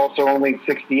 He was also only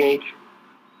 68.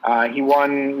 He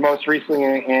won most recently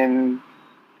in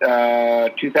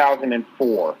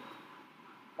 2004.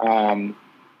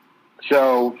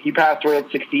 So he passed away at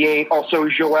 68. Also,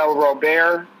 Joël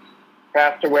Robert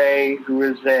passed away, who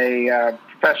is a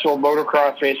professional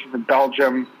motocross racer from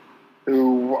Belgium,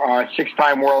 who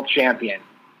 6-time world champion,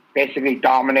 basically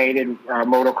dominated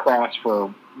motocross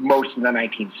for most of the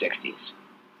 1960s.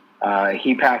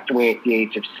 He passed away at the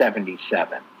age of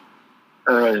 77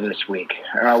 earlier this week.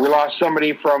 We lost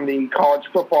somebody from the College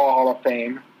Football Hall of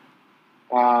Fame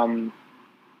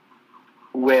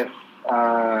with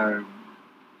John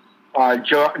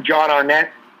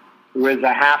Arnett, who is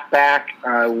a halfback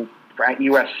at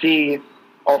USC,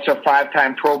 also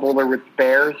 5-time Pro Bowler with the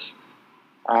Bears.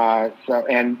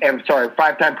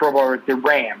 5-time Pro Bowler with the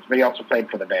Rams, but he also played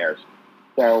for the Bears.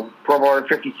 So Pro Bowler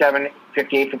 57,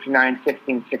 58, 59,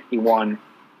 16, 61.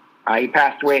 He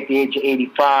passed away at the age of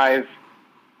 85.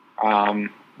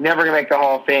 Never going to make the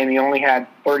Hall of Fame. He only had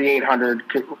 3,800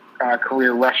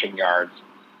 career rushing yards,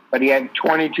 but he had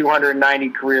 2,290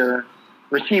 career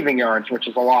receiving yards, which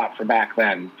is a lot for back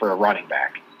then for a running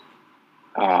back.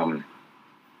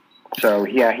 So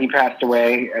yeah, he passed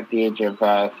away at the age of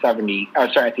at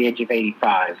the age of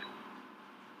 85.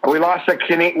 We lost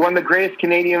one of the greatest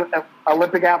Canadian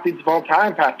Olympic athletes of all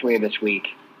time passed away this week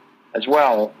as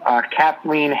well.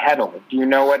 Kathleen Heddle. Do you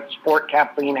know what sport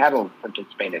Kathleen Heddle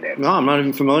participated in? No, I'm not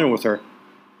even familiar with her.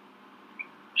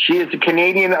 She is a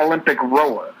Canadian Olympic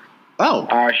rower.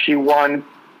 Oh. She won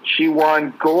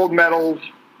gold medals,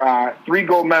 3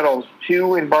 gold medals,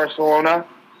 2 in Barcelona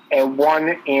and 1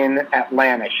 in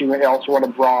Atlanta. She also won a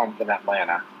bronze in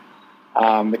Atlanta.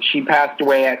 But she passed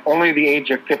away at only the age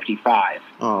of 55.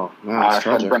 Oh, that's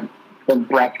tragic. From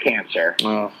breast cancer.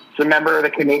 Oh. She's a member of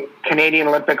the Canadian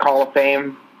Olympic Hall of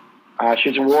Fame.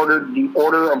 She's awarded the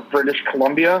Order of British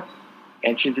Columbia,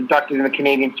 and she's inducted in the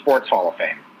Canadian Sports Hall of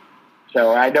Fame.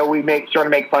 So I know we make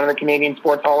fun of the Canadian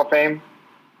Sports Hall of Fame,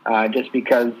 just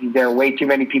because there are way too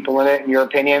many people in it, in your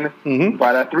opinion. Mm-hmm.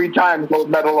 But a 3-time gold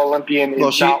medal Olympian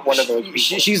is not one of those people.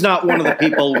 She's not one of the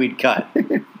people we'd cut.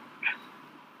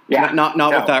 Yeah, not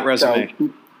with that resume. So,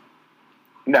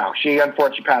 no, she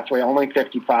unfortunately passed away, only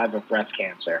 55 of breast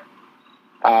cancer.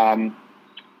 And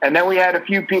then we had a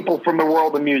few people from the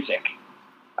world of music,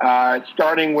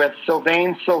 starting with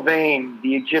Sylvain,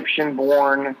 the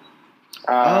Egyptian-born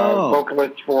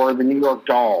vocalist for the New York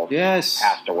Dolls. Yes,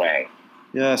 passed away.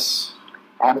 Yes.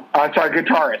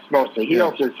 Guitarist mostly. He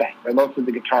also sang, but mostly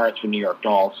the guitarist for New York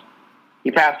Dolls.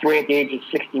 He passed away at the age of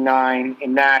 69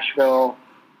 in Nashville.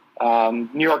 New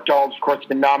York Dolls, of course, have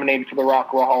been nominated for the Rock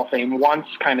and Roll Hall of Fame once,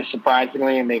 kind of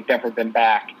surprisingly, and they've never been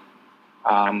back.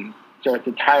 So it's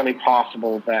entirely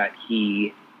possible that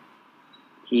he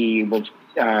was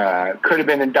could have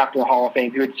been inducted in the Hall of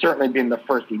Fame. He would certainly been the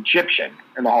first Egyptian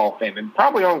in the Hall of Fame, and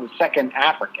probably only the second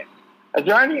African. Is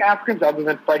there any Africans other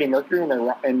than Freddie Mercury in I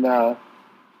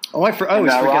always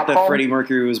forget that Freddie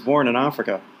Mercury was born in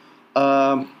Africa.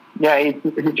 Yeah, he's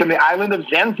from the island of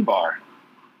Zanzibar.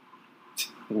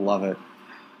 Love it.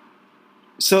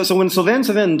 So when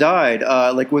Sylvain died,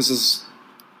 so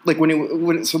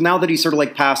now that he's sort of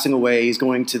like passing away, he's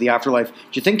going to the afterlife. Do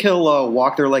you think he'll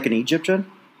walk there like an Egyptian?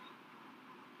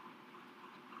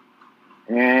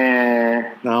 I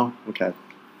Okay.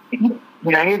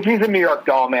 Yeah, he's a New York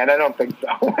doll, man. I don't think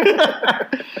so.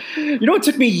 You know, it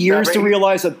took me years to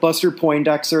realize that Buster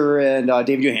Poindexter and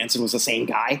David Johansen was the same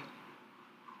guy.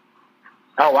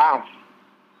 Oh, wow.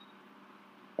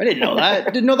 I didn't know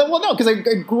that. Well, no, because I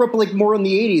grew up like more in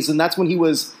the 80s, and that's when he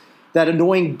was that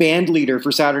annoying band leader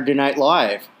for Saturday Night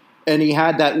Live. And he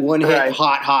had that one hit,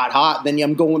 hot, hot, hot. Then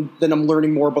I'm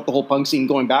learning more about the whole punk scene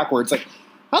going backwards. Like,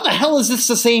 how the hell is this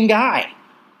the same guy?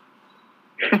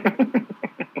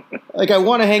 Like, I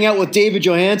want to hang out with David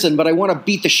Johansen, but I want to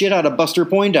beat the shit out of Buster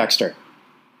Poindexter.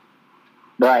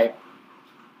 Right.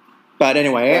 But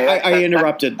anyway, I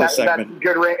interrupted this segment.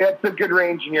 That's a good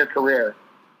range in your career.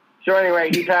 So anyway,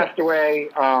 he passed away.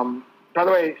 By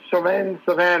the way, Sylvain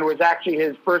was actually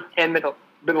his first and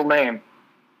middle name.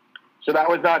 So that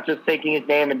was not just taking his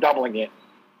name and doubling it.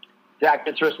 Zach,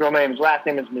 his first middle name. His last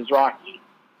name is Mizrahi.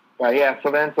 But yeah,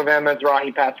 Sylvain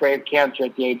Mizrahi passed away of cancer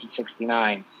at the age of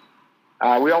 69.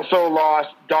 We also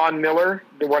lost Don Miller,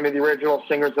 one of the original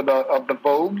singers of the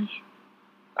Vogues.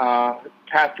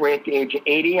 Passed away at the age of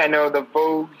 80. I know the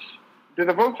Vogues. Do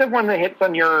the Vogues have one of the hits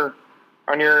on your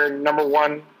number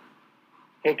one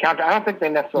hit count? I don't think they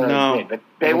necessarily did, but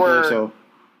they were.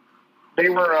 They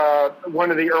were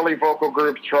one of the early vocal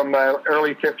groups from the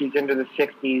early 50s into the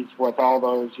 60s with all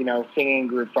those, singing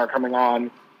groups are coming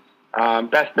on.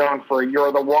 Best known for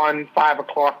You're the One, 5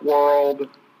 O'Clock World,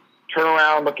 Turn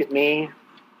Around, Look at Me,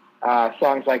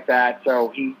 songs like that.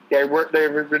 So they were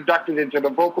inducted into the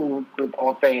Vocal Group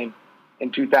Hall of Fame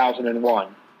in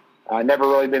 2001. Never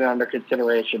really been under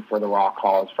consideration for the Rock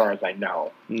Hall as far as I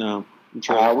know. No.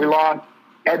 We lost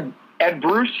Ed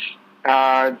Bruce,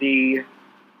 the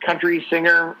country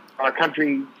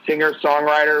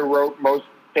singer-songwriter, wrote most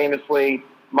famously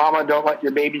Mama, Don't Let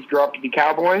Your Babies Grow Up to Be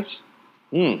Cowboys.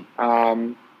 And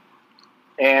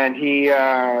he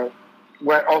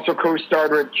also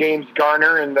co-starred with James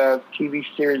Garner in the TV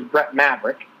series Brett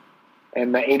Maverick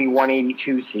in the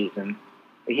 81-82 season.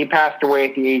 He passed away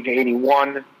at the age of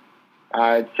 81.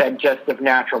 It said just of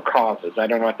natural causes. I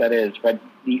don't know what that is, but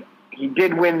he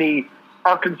did win the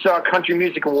Arkansas Country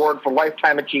Music Award for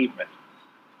Lifetime Achievement.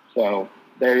 So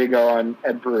there you go on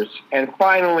Ed Bruce. And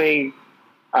finally,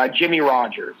 Jimmy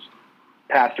Rogers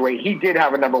passed away. He did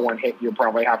have a number one hit you'll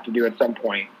probably have to do at some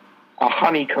point.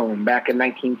 Honeycomb back in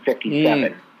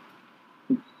 1957.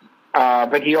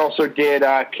 But he also did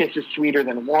Kisses Sweeter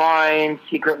Than Wine,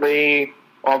 Secretly,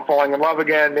 I'm Falling in Love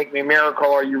Again, Make Me a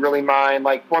Miracle, Are You Really Mine?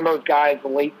 Like one of those guys, the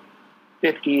late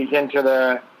 50s into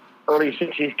the early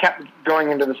 60s, kept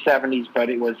going into the 70s, but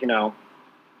it was,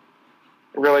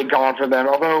 really gone for them.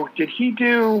 Although, did he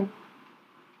do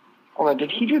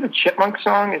the Chipmunk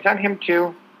song? Is that him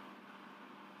too?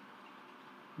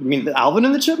 You mean the Alvin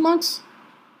and the Chipmunks?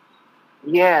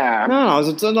 Yeah. No,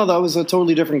 that was a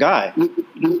totally different guy.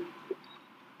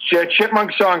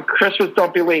 Chipmunk song, Christmas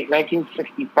Don't Be Late,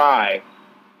 1965.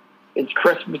 It's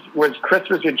Christmas with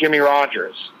Jimmy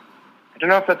Rogers. I don't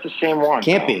know if that's the same one.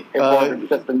 Can't be. It wasn't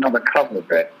just another cover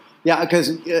of it. Yeah,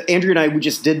 because Andrew and I, we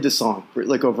just did this song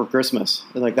over Christmas,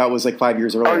 and that was 5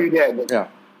 years earlier. Oh, you did? Yeah.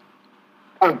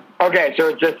 Okay, so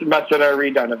it just must have been a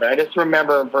redone of it. I just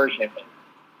remember a version of it.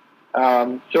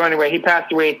 So anyway, he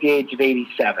passed away at the age of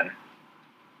 87,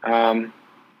 and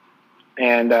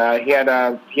he had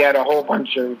a whole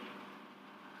bunch of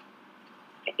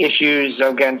issues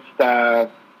against. He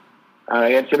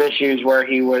had some issues where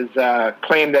he was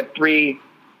claimed that he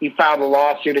filed a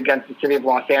lawsuit against the city of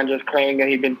Los Angeles claiming that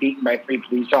he'd been beaten by 3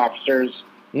 police officers.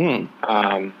 And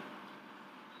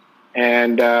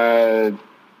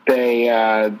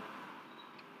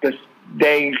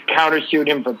they countersued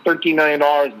him for $13 million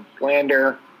in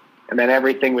slander, and then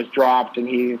everything was dropped, and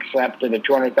he accepted a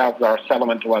 $200,000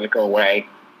 settlement to let it go away.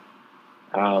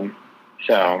 So,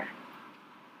 of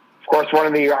course, one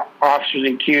of the officers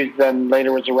accused then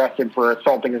later was arrested for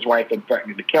assaulting his wife and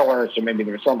threatening to kill her, so maybe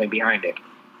there was something behind it.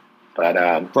 But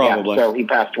probably. Yeah, so he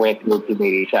passed away at the age of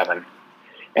 87.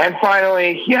 And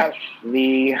finally, yes,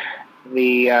 the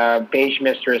beige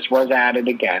mistress was added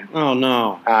again. Oh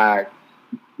no!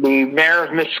 The mayor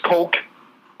of Miskolc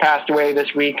passed away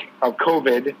this week of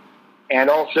COVID, and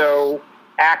also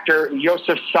actor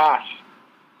Josef Sass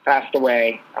passed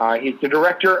away. He's the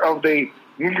director of the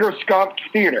Microscope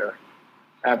Theater.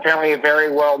 Apparently, a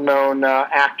very well-known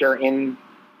actor in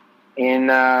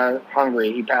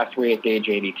Hungary. He passed away at the age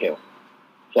of 82.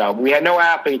 So we had no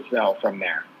athletes though from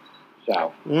there.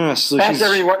 So, so that's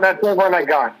everyone I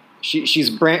got. She's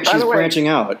branching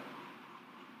out.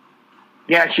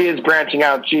 Yeah, she is branching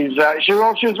out. She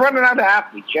was running out of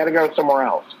athletes. She had to go somewhere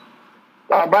else.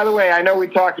 By the way, I know we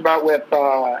talked about with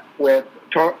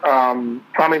Tommy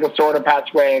Lasorda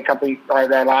passed away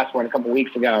that last one a couple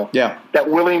weeks ago. Yeah. That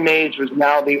Willie Mays was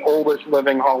now the oldest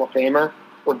living Hall of Famer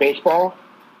for baseball.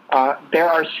 There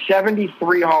are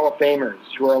 73 Hall of Famers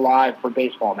who are alive for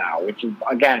baseball now, which is,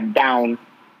 again, down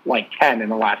like 10 in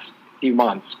the last few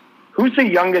months. Who's the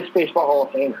youngest baseball Hall of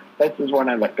Famer? This is one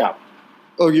I looked up.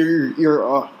 Oh,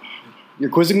 you're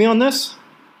quizzing me on this?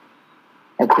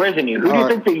 I'm quizzing you. Who do you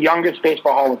think the youngest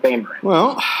baseball Hall of Famer is?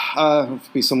 Well, it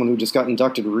would be someone who just got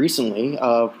inducted recently.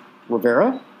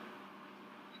 Rivera?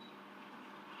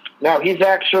 No, he's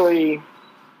actually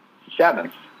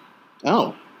 7th.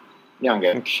 Oh.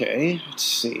 Youngest. Okay, let's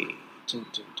see.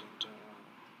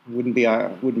 Wouldn't be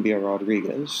a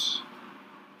Rodriguez.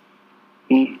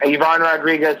 Ivan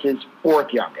Rodriguez is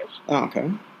 4th youngest. Oh,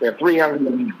 okay. There are 3 younger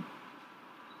than him.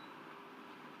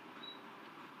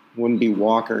 Wouldn't be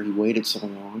Walker. He waited so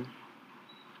long.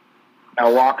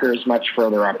 Now Walker is much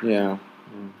further up. Yeah.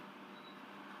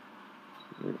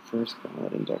 First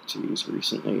ballot inductees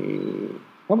recently.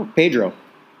 How about Pedro?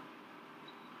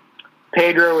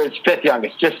 Pedro is 5th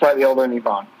youngest, just slightly older than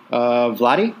Ivan.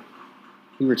 Vladdy?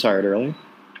 He retired early.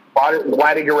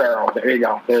 Vladdy Guerrero. There you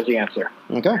go. There's the answer.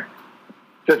 Okay.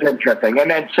 Just interesting. And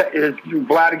then is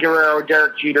Vladdy Guerrero,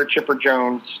 Derek Jeter, Chipper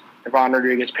Jones, Ivan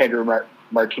Rodriguez, Pedro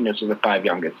Martinez are the 5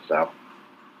 youngest. So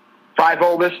 5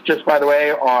 oldest, just by the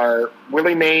way, are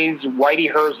Willie Mays,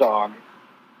 Whitey Herzog,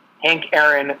 Hank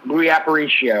Aaron, Louis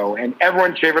Aparicio, and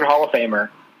everyone's favorite Hall of Famer,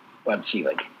 Bud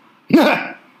Selig.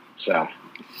 So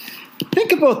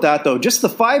think about that, though. Just the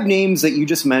 5 names that you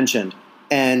just mentioned,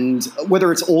 and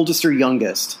whether it's oldest or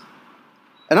youngest.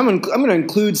 And I'm going to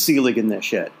include Selig in this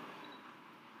shit.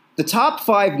 The top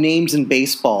 5 names in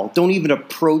baseball don't even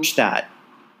approach that.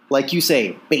 Like you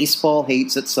say, baseball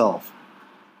hates itself.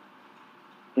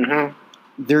 Mm-hmm.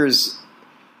 There's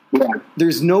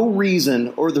no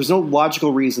reason, or there's no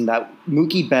logical reason that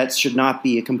Mookie Betts should not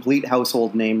be a complete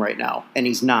household name right now, and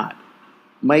he's not.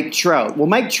 Mike Trout. Well,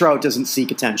 Mike Trout doesn't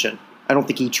seek attention. I don't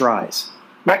think he tries.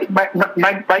 Mookie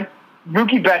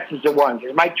Betts is the one.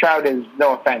 Mike Trout is,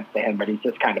 no offense to him, but he's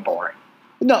just kind of boring.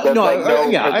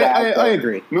 I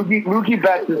agree. Mookie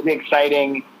Betts is the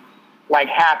exciting, like,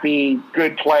 happy,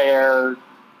 good player.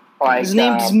 Like, his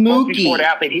name's Mookie. Sport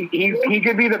athlete. He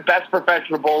could be the best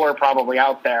professional bowler probably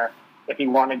out there if he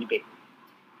wanted to be.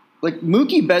 Like,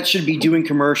 Mookie Betts should be doing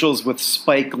commercials with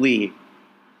Spike Lee.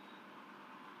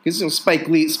 Because Spike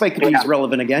Lee's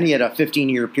relevant again. He had a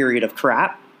 15-year period of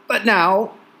crap. But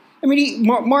now, I mean,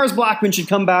 Mars Blackman should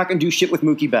come back and do shit with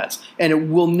Mookie Betts. And it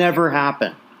will never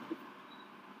happen.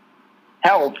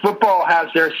 Hell, football has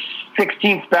their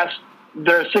 16th best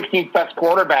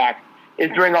quarterback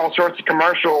is doing all sorts of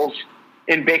commercials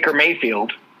in Baker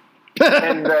Mayfield.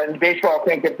 And baseball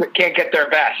can't get their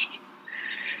best.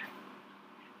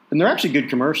 And they're actually good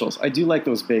commercials. I do like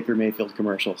those Baker Mayfield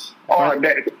commercials.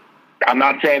 I'm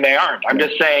not saying they aren't. I'm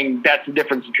just saying that's the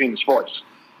difference between the sports.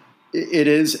 It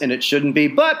is, and it shouldn't be.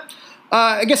 But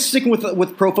I guess sticking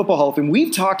with Pro Football Hall of Fame,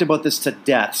 we've talked about this to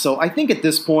death. So I think at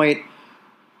this point,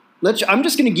 I'm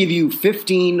just going to give you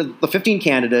the 15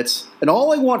 candidates, and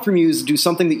all I want from you is to do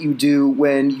something that you do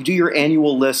when you do your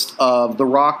annual list of the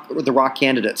Rock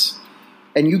candidates,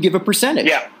 and you give a percentage.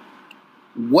 Yeah.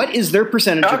 What is their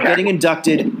percentage of getting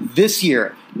inducted this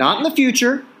year? Not in the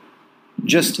future,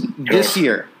 just this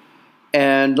year.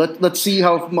 And let's see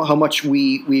how much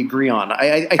we agree on.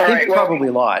 I think probably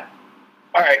a lot.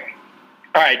 All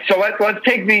right. So let's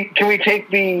take can we take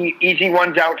the easy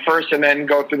ones out first and then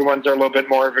go through the ones that are a little bit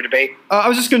more of a debate? I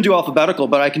was just going to do alphabetical,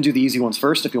 but I can do the easy ones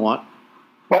first if you want.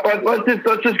 Well,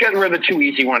 let's just get rid of the 2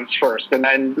 easy ones first, and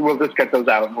then we'll just get those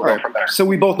out and we'll go from there. So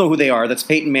we both know who they are. That's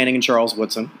Peyton Manning and Charles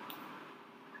Woodson.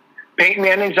 Peyton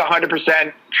Manning's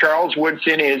 100%. Charles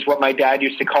Woodson is what my dad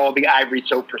used to call the ivory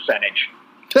soap percentage.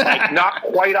 Like, not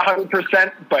quite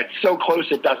 100%, but so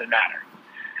close it doesn't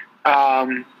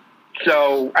matter.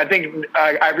 So I think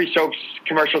Ivory Soap's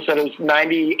commercial said it was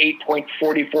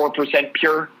 98.44%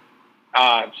 pure.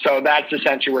 So that's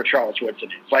essentially where Charles Woodson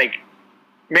is. Like,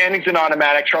 Manning's an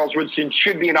automatic. Charles Woodson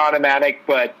should be an automatic,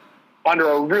 but under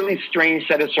a really strange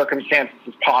set of circumstances,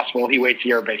 it's possible he waits a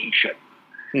year, but he should.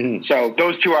 Mm-hmm. So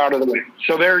those 2 are out of the way.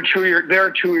 So there are 2 of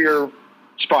your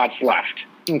spots left.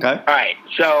 Okay. All right.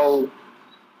 So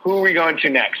who are we going to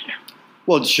next?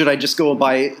 Well, should I just go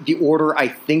by the order I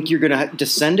think you're going to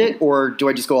descend it, or do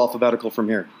I just go alphabetical from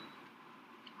here?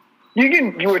 You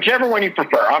can do whichever one you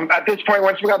prefer. At this point,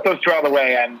 once we got those 2 out of the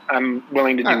way, I'm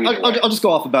willing to do either. I'll just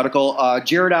go alphabetical.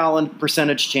 Jared Allen,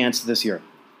 percentage chance this year.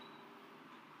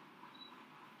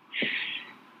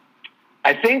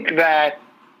 I think that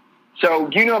So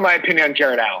you know my opinion on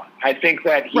Jared Allen. I think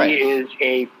that he is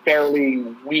a fairly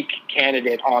weak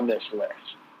candidate on this list.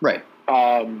 Right.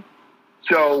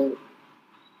 So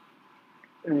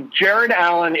Jared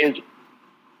Allen is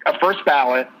a first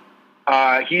ballot.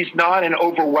 He's not an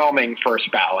overwhelming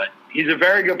first ballot. He's a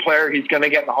very good player. He's going to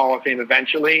get in the Hall of Fame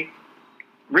eventually.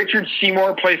 Richard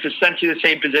Seymour plays essentially the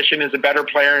same position as a better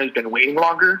player and has been waiting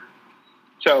longer.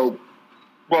 So,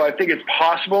 well, I think it's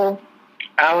possible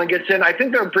Allen gets in. I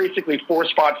think there are basically 4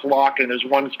 spots locked and there's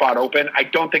 1 spot open. I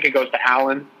don't think it goes to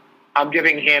Allen. I'm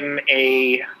giving him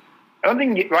I don't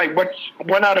think, like, what's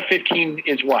 1 out of 15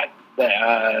 is what?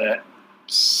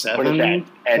 7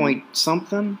 point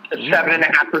something? A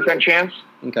 7.5% chance.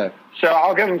 Okay. So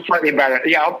I'll give him slightly better.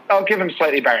 Yeah, I'll give him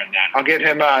slightly better than that. I'll give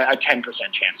him a 10%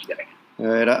 chance of getting it. All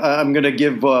right, I'm going to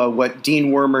give what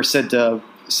Dean Wormer said to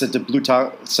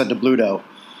Bluto.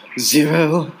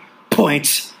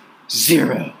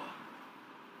 0.0.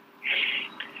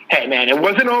 Hey man, it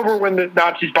wasn't over when the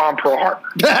Nazis bombed Pearl Harbor.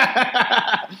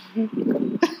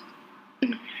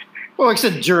 Well, I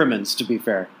said Germans, to be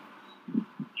fair.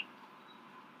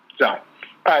 So, all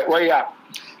right, what do you got?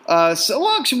 Well,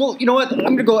 you know what?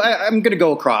 I'm gonna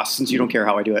go across since you don't care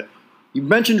how I do it. You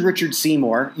mentioned Richard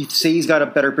Seymour. You say he's got a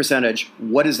better percentage.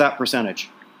 What is that percentage?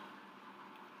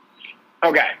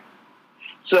 Okay,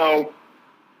 so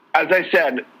as I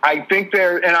said, I think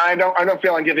and I don't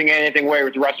feel like giving anything away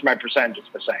with the rest of my percentages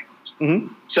for saying this.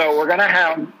 Mm-hmm. So we're gonna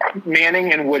have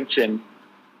Manning and Woodson.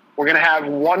 We're gonna have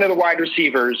one of the wide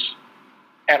receivers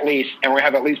at least, and we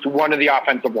have at least one of the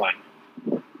offensive line.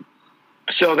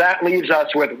 So that leaves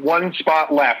us with 1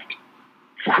 spot left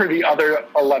for the other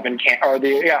 11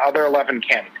 other 11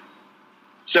 candidates.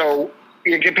 So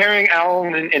you're comparing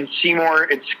Allen and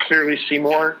Seymour. It's clearly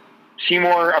Seymour.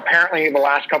 Seymour apparently the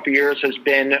last couple of years has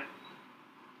been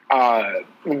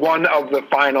one of the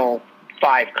final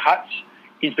 5 cuts.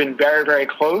 He's been very, very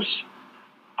close.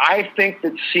 I think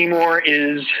that Seymour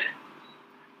is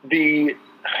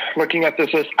looking at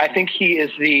this list, I think he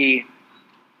is the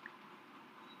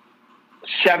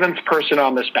 7th person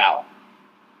on this ballot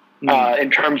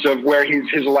in terms of where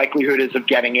his likelihood is of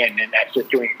getting in, and that's just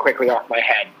doing it quickly off my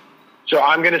head. So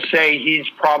I'm going to say he's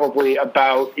probably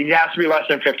he has to be less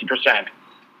than 50%.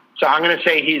 So I'm going to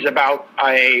say he's about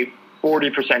a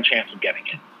 40% chance of getting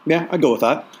in. Yeah, I'd go with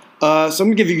that. So I'm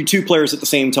going to give you 2 players at the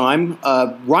same time.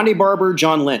 Rondé Barber,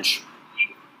 John Lynch.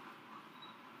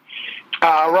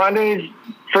 Rondé's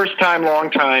first time,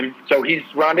 long time. So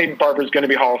Rondé Barber's going to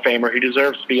be Hall of Famer. He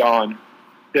deserves to be on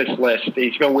this list.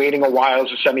 He's been waiting a while as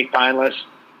a semifinalist,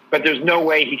 but there's no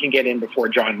way he can get in before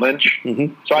John Lynch.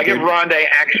 Mm-hmm. So I give Rondé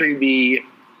actually the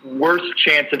worst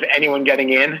chance of anyone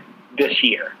getting in this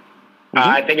year. Mm-hmm.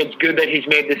 I think it's good that he's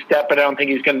made this step, but I don't think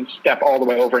he's going to step all the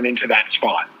way over and into that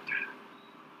spot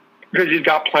because he's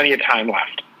got plenty of time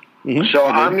left. Mm-hmm. So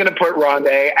I'm going to put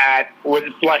Rondé with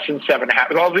less than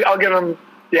 7.5. I'll give him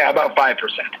about 5%.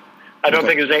 I don't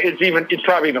think it's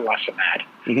probably even less than that.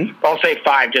 Mm-hmm. I'll say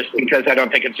 5 just because I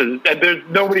don't think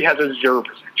nobody has a 0%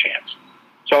 chance.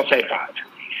 So I'll say 5.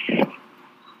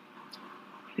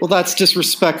 Well, that's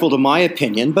disrespectful to my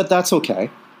opinion, but that's okay.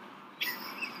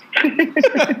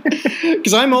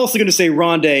 Because I'm also going to say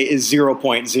Rondé is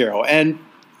 0.0. And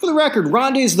for the record,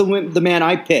 Rondé is the man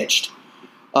I pitched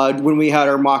when we had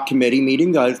our mock committee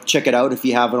meeting. Check it out if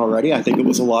you haven't already. I think it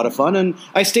was a lot of fun, and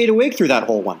I stayed awake through that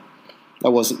whole one.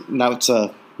 Now it's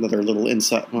another little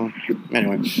insight. Well,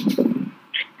 anyway.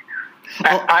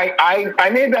 I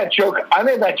made that joke. I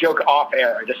made that joke off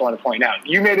air. I just want to point out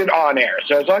you made it on air.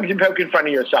 So as long as you poke in front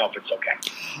of yourself, it's okay.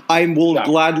 I will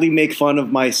gladly make fun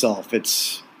of myself.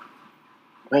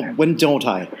 When don't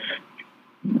I?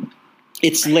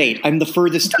 It's late. I'm the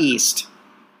furthest east.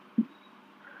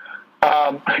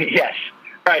 Yes.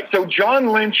 All right. So John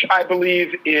Lynch, I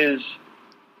believe, is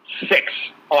 6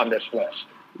 on this list.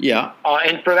 Yeah.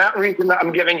 And for that reason,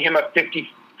 I'm giving him a 50%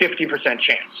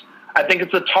 chance. I think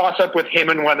it's a toss-up with him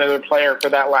and one other player for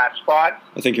that last spot.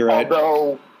 I think you're right.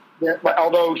 Although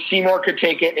Seymour could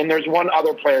take it, and there's one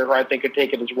other player who I think could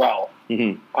take it as well.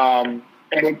 Mm-hmm.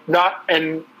 And it's not,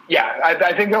 and yeah,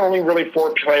 I think there are only really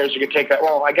 4 players who could take that.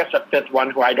 Well, I guess a 5th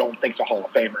one who I don't think is a Hall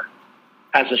of Famer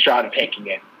has a shot at taking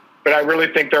it. But I really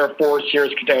think there are 4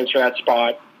 serious contenders for that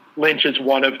spot. Lynch is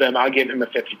one of them. I'll give him a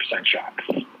 50% shot.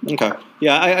 Okay.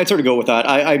 Yeah, I'd sort of go with that.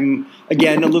 I'm,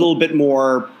 again, a little bit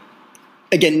more,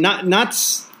 again, not,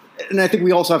 and I think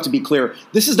we also have to be clear,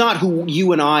 this is not who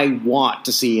you and I want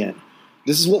to see in.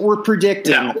 This is what we're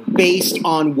predicting based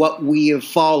on what we have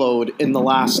followed in the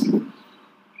last,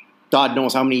 God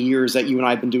knows how many years that you and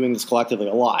I have been doing this collectively,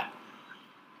 a lot.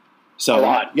 So, a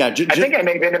lot. Yeah, I think I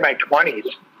may have been in my 20s.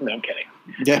 No, I'm kidding.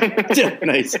 Yeah,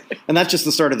 nice. And that's just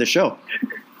the start of the show.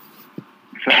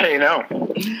 I know.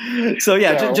 So,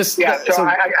 yeah, So so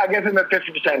I give him a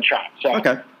 50% shot. So.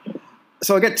 Okay.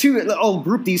 So I'll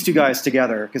group these two guys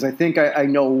together because I think I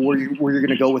know where you're going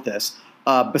to go with this.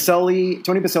 Tony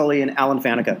Baselli and Alan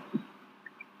Faneca.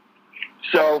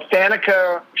 So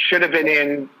Faneca should have been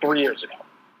in 3 years ago.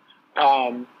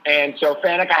 And so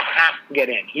Faneca has to get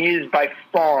in. He is by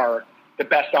far the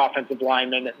best offensive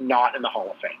lineman not in the Hall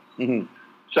of Fame. Mm-hmm.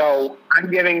 So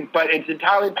but it's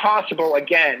entirely possible,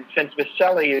 again, since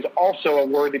Baselli is also a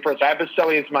worthy person. I have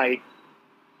Baselli as my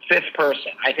fifth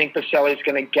person. I think Baselli is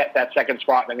going to get that second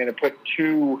spot, and I'm going to put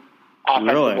two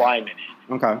offensive linemen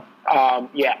in. Okay.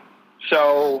 Yeah.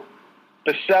 So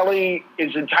Baselli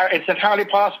it's entirely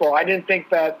possible. I didn't think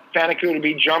that Faneca would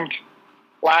be jumped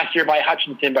last year by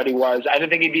Hutchinson, but he was. I didn't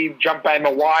think he'd be jumped by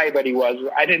Mawai, but he was.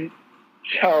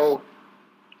 So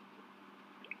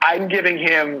I'm giving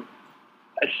him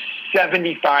a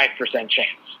 75% chance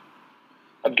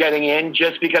of getting in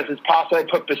just because it's possible I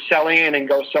put Baselli in and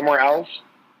go somewhere else.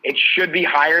 It should be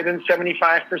higher than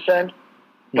 75%,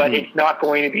 but it's not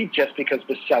going to be just because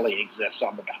Baselli exists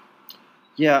on the ballot.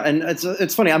 Yeah, and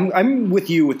it's funny. I'm with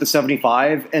you with the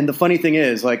 75, and the funny thing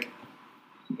is, like,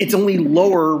 it's only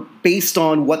lower based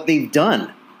on what they've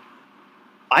done.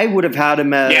 I would have had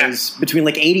him as between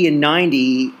like 80 and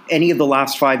 90 any of the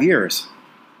last 5 years.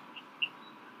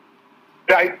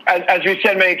 As we've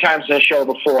said many times in the show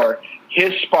before,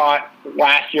 his spot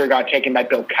last year got taken by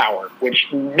Bill Cowher,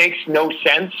 which makes no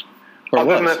sense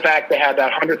other than the fact they had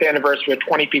that 100th anniversary with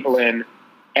 20 people in,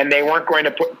 and they weren't going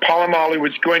to put – Polamalu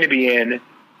was going to be in.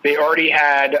 They already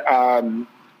had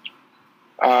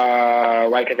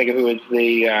I think who was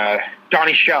the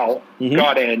Donnie Shell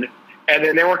got in, and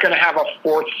then they weren't going to have a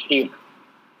fourth Steeler.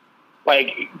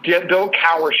 Like, Bill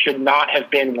Cowher should not have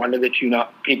been one of the two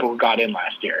people who got in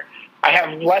last year. I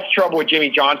have less trouble with Jimmy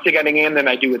Johnson getting in than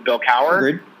I do with Bill Cowher.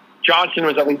 Agreed. Johnson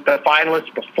was at least the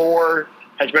finalist before,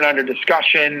 has been under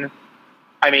discussion.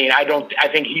 I mean, I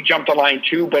think he jumped the line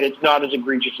too, but it's not as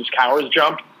egregious as Cowher's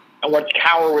jump. And once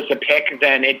Cowher was a pick,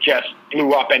 then it just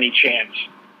blew up any chance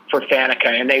for Faneca,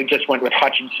 and they just went with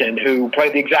Hutchinson, who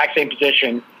played the exact same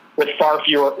position with far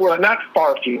fewer, well, not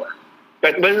far fewer,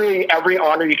 but literally every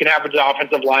honor you can have as an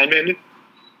offensive lineman,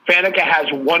 Faneca has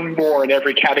one more in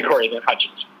every category than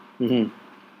Hutchinson. Mm-hmm.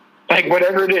 Like,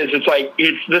 whatever it is, it's like,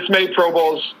 it's this many Pro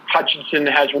Bowls, Hutchinson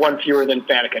has one fewer than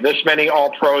Faneca. This many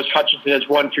All-Pros, Hutchinson has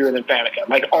one fewer than Faneca.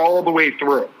 Like, all the way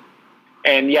through.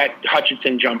 And yet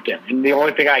Hutchinson jumped in. And the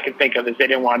only thing I can think of is they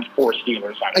didn't want 4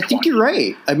 Steelers on it. I think you're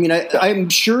right. I mean, I'm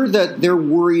sure that they're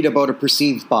worried about a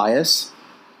perceived bias.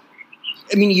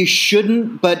 I mean, you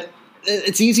shouldn't, but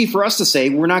it's easy for us to say.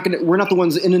 We're not the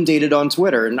ones inundated on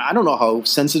Twitter, and I don't know how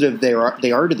sensitive they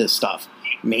are to this stuff.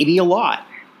 Maybe a lot.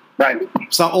 Right.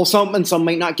 Some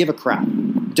might not give a crap.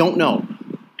 Don't know.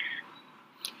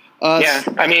 Yeah,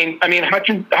 I mean,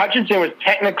 Hutchinson was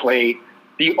technically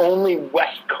the only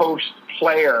West Coast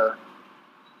player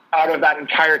out of that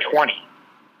entire 20.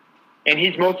 And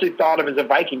he's mostly thought of as a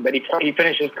Viking, but he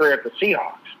finished his career at the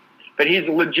Seahawks. But he's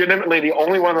legitimately the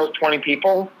only one of those 20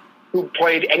 people who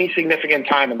played any significant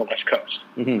time on the West Coast.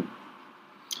 Mm-hmm.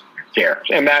 There.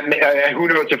 And that who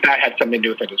knows if that had something to do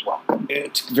with it as well.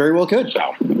 It very well could.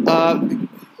 So,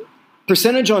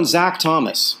 percentage on Zach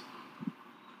Thomas.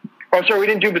 Oh, sorry, we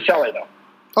didn't do Baselli, though.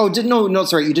 Oh, no,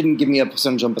 sorry, you didn't give me a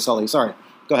percentage on Baselli. Sorry.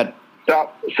 Go ahead. So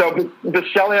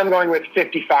Baselli, I'm going with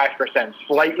 55%,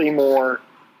 slightly more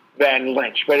than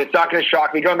Lynch. But it's not going to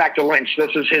shock me. Going back to Lynch,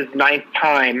 this is his 9th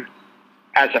time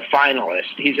as a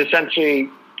finalist. He's essentially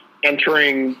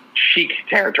entering Sheik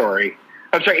territory.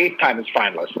 I'm sorry, 8th time as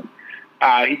finalist.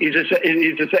 He's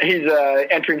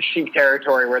entering Sheik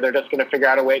territory where they're just going to figure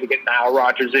out a way to get Nile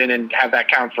Rodgers in and have that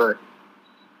count for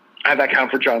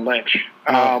John Lynch.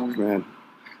 Man.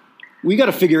 We got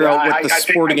to figure out what the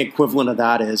sporting equivalent of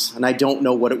that is, and I don't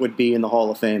know what it would be in the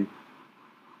Hall of Fame.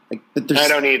 I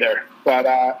don't either, but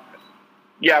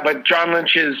but John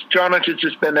Lynch has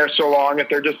just been there so long that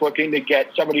they're just looking to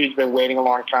get somebody who's been waiting a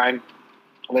long time.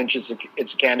 Lynch is a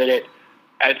candidate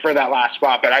for that last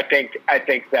spot, but I think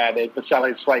that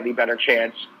Baselli's a slightly better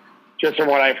chance. Just from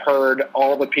what I've heard,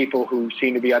 all the people who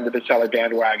seem to be under the Baselli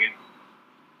bandwagon,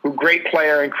 who great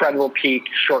player, incredible peak,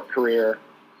 short career.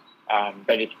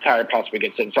 But it's entirely possible he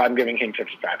gets in, so I'm giving him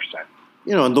 55%.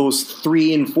 You know, and those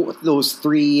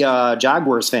three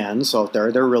Jaguars fans out there,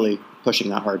 they're really pushing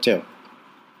that hard too.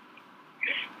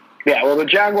 Yeah, well, the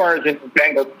Jaguars and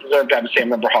Bengals deserve to have the same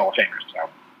number of Hall of Famers.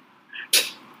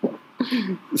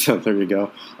 So there you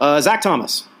go. Zach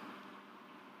Thomas.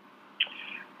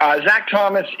 Zach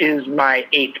Thomas is my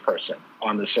 8th person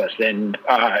on this list. And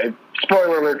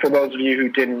spoiler alert for those of you who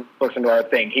didn't listen to our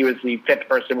thing, he was the 5th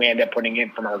person we ended up putting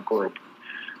in from our group.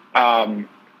 I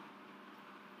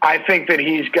think that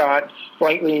he's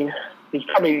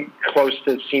probably close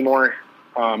to Seymour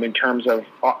in terms of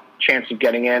chance of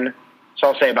getting in. So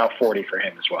I'll say about 40 for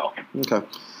him as well. Okay.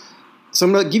 So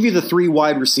I'm going to give you the 3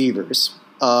 wide receivers.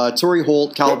 Torrey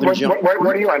Holt, Calvin Johnson.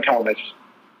 What are you on Thomas?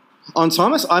 On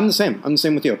Thomas, I'm the same. I'm the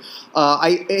same with you.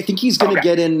 I think he's going to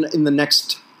get in the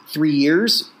next 3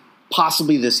 years,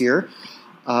 possibly this year.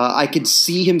 I could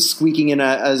see him squeaking in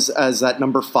as that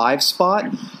number 5 spot,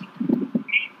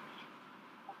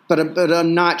 but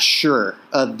I'm not sure.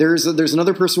 There's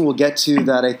another person we'll get to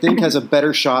that I think has a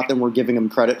better shot than we're giving him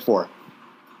credit for.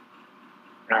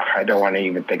 I don't want to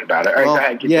even think about it. Well, go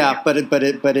ahead, yeah, but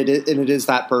it is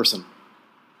that person.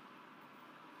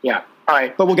 Yeah. All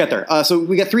right. But we'll get there. So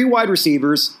we got 3 wide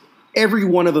receivers. Every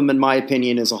one of them, in my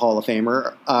opinion, is a Hall of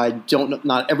Famer.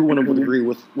 Not everyone would agree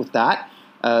with that,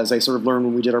 as I sort of learned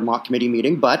when we did our mock committee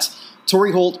meeting. But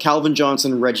Torrey Holt, Calvin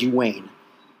Johnson, Reggie Wayne.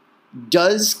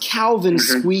 Does Calvin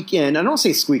squeak in? I don't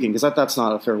say squeak in because that's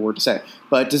not a fair word to say.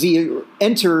 But does he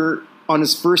enter on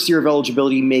his first year of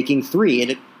eligibility making 3?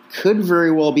 And it could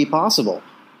very well be possible.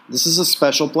 This is a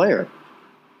special player.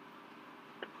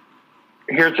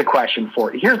 Here's a question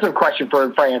for you.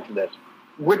 If I answer this.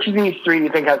 Which of these 3 do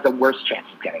you think has the worst chance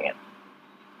of getting in?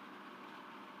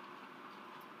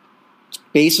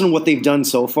 Based on what they've done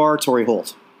so far, Torrey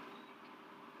Holt.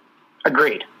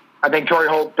 Agreed. I think Torrey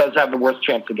Holt does have the worst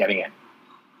chance of getting in.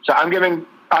 So I'm giving,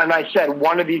 and I said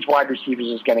one of these wide receivers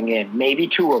is getting in, maybe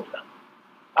 2 of them.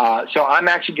 So I'm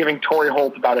actually giving Torrey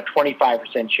Holt about a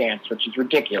 25% chance, which is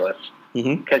ridiculous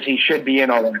because he should be in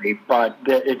already. But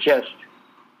there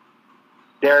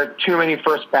are too many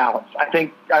first ballots. I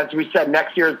think, as we said,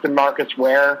 next year is DeMarcus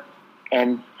Ware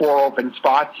and 4 open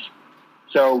spots.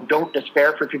 So don't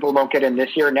despair for people who don't get in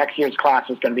this year. Next year's class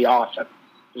is going to be awesome.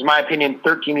 In my opinion,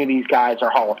 13 of these guys are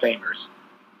Hall of Famers.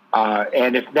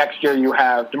 And if next year you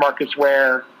have DeMarcus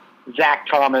Ware, Zach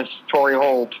Thomas, Torrey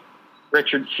Holt,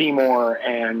 Richard Seymour,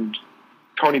 and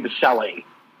Tony Baselli,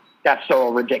 that's still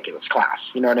a ridiculous class.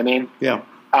 You know what I mean? Yeah.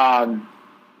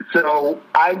 So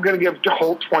I'm going to give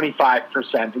Holt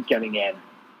 25% of getting in.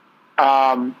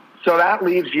 So that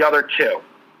leaves the other 2.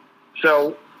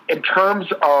 So in terms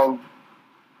of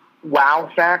wow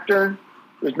factor,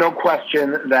 there's no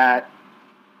question that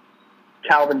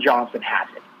Calvin Johnson has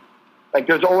it. Like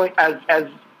there's only, as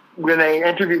when they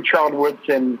interviewed Charles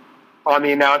Woodson on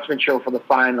the announcement show for the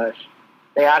finalists,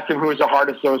 they asked him who was the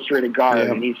hardest illustrated guard,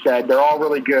 and he said, they're all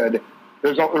really good.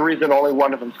 There's a reason only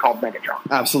one of them is called Megatron.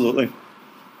 Absolutely.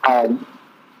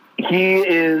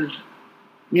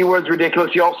 He was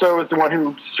ridiculous. He also is the one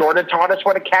who sort of taught us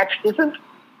what a catch isn't.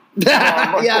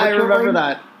 Yeah, I remember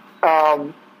that.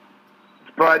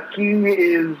 But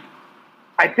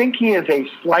I think he is a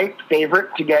slight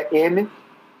favorite to get in.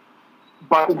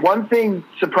 But one thing,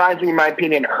 surprising in my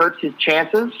opinion, hurts his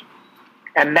chances,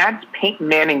 and that's Peyton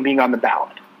Manning being on the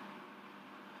ballot.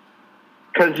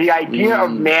 Because the idea of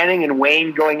Manning and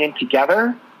Wayne going in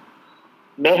together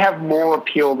may have more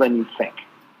appeal than you think.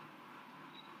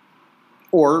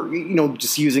 Or,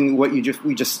 just using what we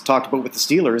just talked about with the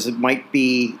Steelers,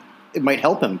 it might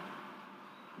help him.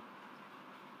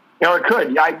 It could.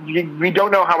 We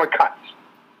don't know how it cuts.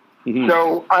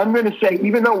 So I'm going to say,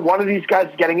 even though one of these guys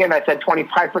is getting in, I said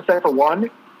 25% for one,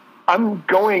 I'm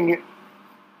going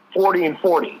 40 and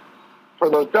 40 for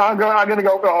those. So I'm going to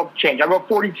go, I'll change. I'll go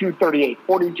 42-38.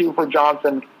 42 for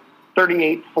Johnson,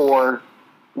 38 for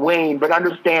Wayne. But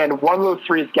understand, one of those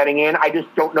 3 is getting in. I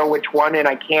just don't know which one, and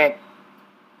I can't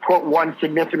put one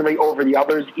significantly over the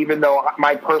others, even though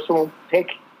my personal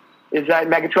pick is that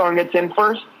Megatron gets in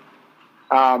first.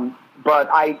 But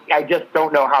I just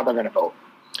don't know how they're going to vote.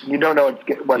 You don't know what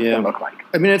it's going to look like.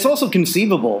 I mean, it's also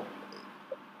conceivable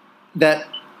that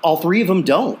all 3 of them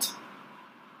don't.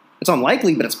 It's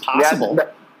unlikely, but it's possible.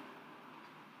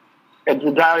 It's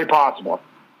entirely possible.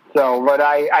 So, but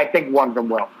I think one of them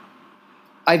will.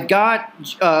 I've got,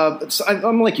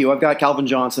 I'm like you, I've got Calvin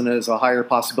Johnson as a higher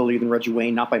possibility than Reggie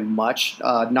Wayne, not by much.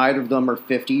 Neither of them are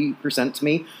 50% to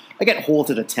me. I get Holt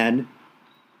at a 10.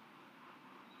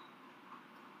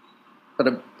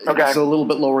 But it's a little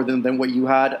bit lower than what you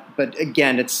had. But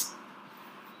again, it's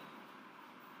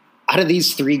out of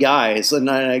these 3 guys, and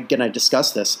again, I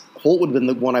discussed this, Holt would have been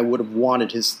the one I would have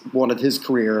wanted his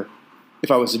career if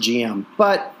I was a GM.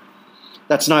 But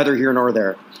that's neither here nor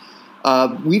there.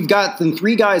 We've got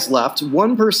 3 guys left.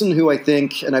 One person who I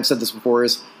think, and I've said this before,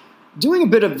 is doing a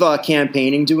bit of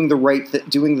campaigning, doing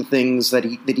the things that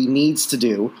he needs to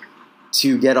do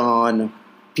to get on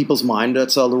people's mind,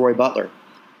 that's Leroy Butler.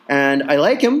 And I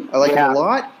like him. I like him a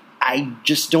lot. I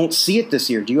just don't see it this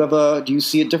year. Do you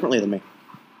see it differently than me?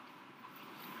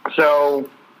 So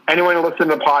anyone who listens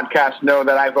to the podcast know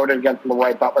that I voted against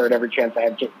Leroy Butler at every chance I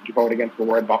had to vote against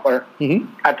Leroy Butler.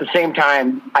 Mm-hmm. At the same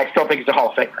time, I still think he's a Hall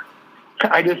of Famer.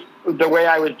 The way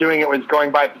I was doing it was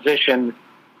going by position.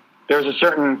 There's a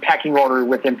certain pecking order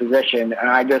within position, and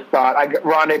I just thought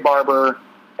Rondé Barber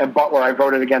and Butler I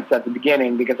voted against at the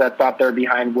beginning because I thought they're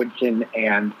behind Woodson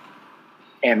and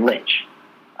Lynch.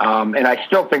 And I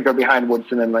still think they're behind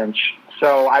Woodson and Lynch.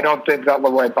 So I don't think that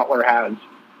Leroy Butler has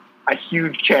a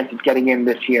huge chance of getting in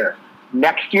this year.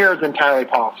 Next year is entirely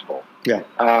possible. Yeah.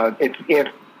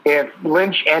 If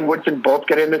Lynch and Woodson both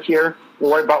get in this year,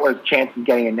 Leroy Butler's chances of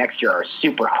getting in next year are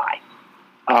super high.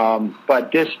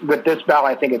 But with this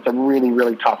ballot, I think it's a really,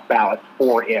 really tough ballot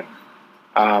for him.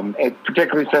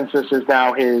 Particularly since this is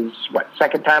now his,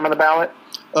 second time on the ballot?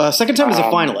 Second time as a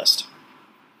finalist.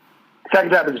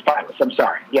 Second time as a finalist, I'm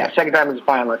sorry. Yeah, second time as a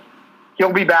finalist.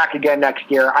 He'll be back again next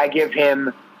year. I give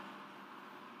him...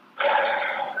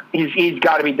 He's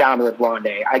got to be down with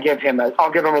Rondé. I'll give him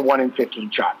a 1 in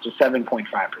 15 shot, so 7.5%.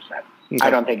 Okay. I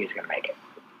don't think he's going to make it.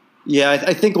 Yeah,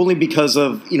 I think only because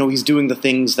of, he's doing the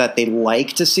things that they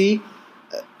like to see.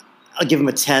 I'll give him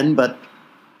a 10, but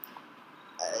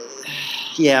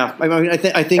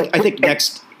I think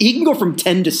next he can go from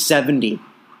 10 to 70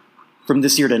 from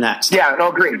this year to next. Yeah, no,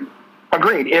 agreed.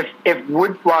 If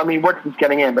Woodson's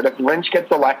getting in, but if Lynch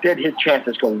gets elected, his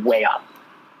chances go way up.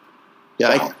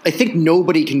 Yeah, so. I think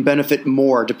nobody can benefit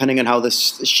more, depending on how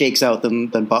this shakes out, than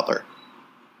Butler.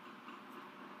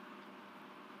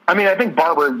 I mean, I think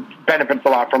Barber benefits a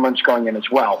lot from Lynch going in as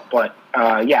well. But,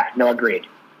 agreed.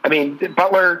 I mean,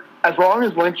 Butler, as long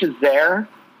as Lynch is there,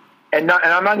 and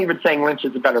I'm not even saying Lynch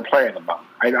is a better player than Butler.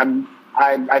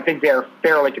 I think they're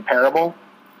fairly comparable.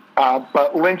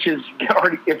 But Lynch is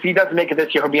already, if he doesn't make it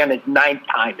this year, he'll be on his 9th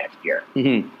time next year.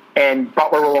 Mm-hmm. And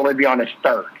Butler will only be on his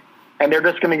 3rd. And they're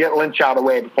just going to get Lynch out of the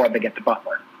way before they get to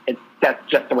Butler. That's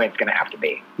just the way it's going to have to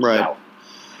be. Right.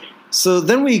 So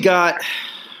then we got,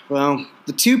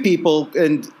 the two people,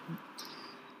 and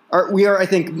I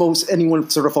think anyone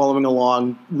sort of following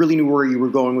along really knew where you were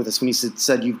going with this when you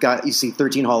said you see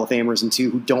 13 Hall of Famers and 2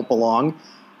 who don't belong. And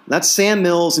that's Sam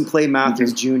Mills and Clay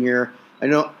Matthews Jr. I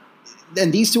know,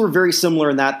 and these two are very similar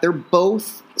in that they're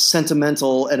both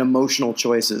sentimental and emotional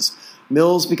choices.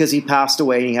 Mills, because he passed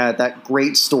away and he had that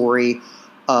great story,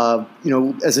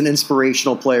 as an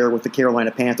inspirational player with the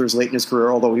Carolina Panthers late in his career,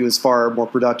 although he was far more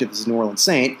productive as a New Orleans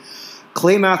Saint.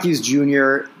 Clay Matthews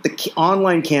Jr., the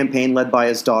online campaign led by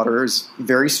his daughter is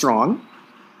very strong.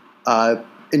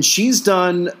 And she's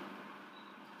done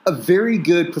a very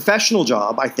good professional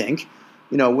job, I think,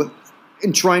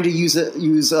 in trying to use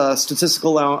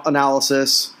statistical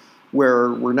analysis where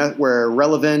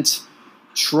relevant,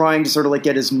 trying to sort of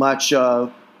get as much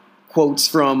quotes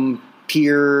from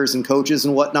peers and coaches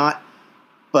and whatnot.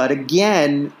 But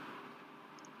again,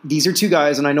 these are two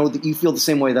guys, and I know that you feel the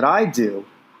same way that I do,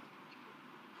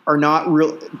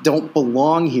 don't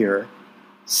belong here.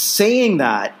 Saying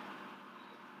that,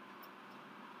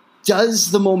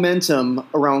 does the momentum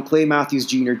around Clay Matthews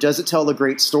Jr., does it tell the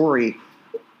great story?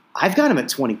 I've got him at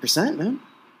 20%, man.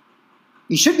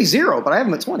 He should be 0, but I have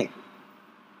him at 20.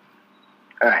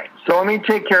 All right, so let me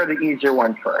take care of the easier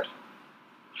one first.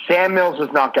 Sam Mills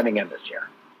is not getting in this year.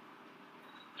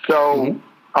 So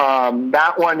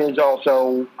that one is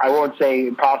also, I won't say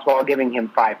impossible, I'm giving him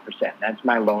 5%. That's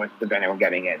my lowest of anyone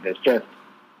getting in. There's just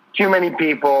too many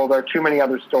people, there are too many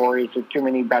other stories, there are too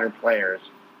many better players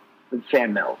than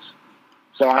Sam Mills.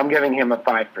 So I'm giving him a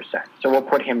 5%. So we'll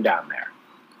put him down there.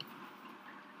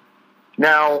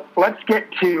 Now, let's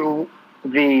get to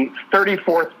the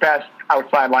 34th best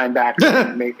outside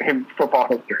linebacker in football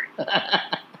history.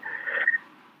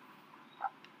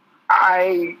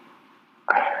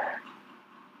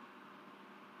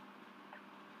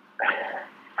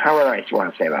 How would I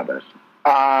want to say about this?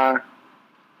 The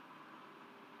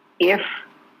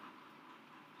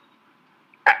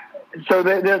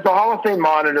Hall of Fame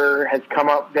monitor has come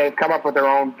up. They've come up with their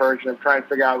own version of trying to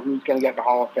figure out who's going to get the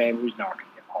Hall of Fame, who's not going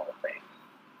to get the Hall of Fame.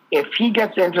 If he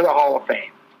gets into the Hall of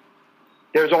Fame,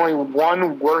 there's only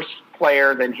one worse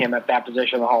player than him at that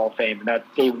position in the Hall of Fame, and that's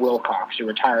Dave Wilcox, who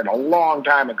retired a long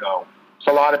time ago.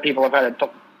 So a lot of people have had a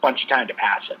bunch of time to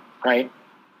pass him, right?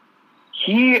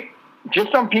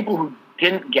 Just some people who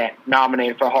didn't get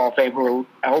nominated for the Hall of Fame who are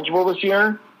eligible this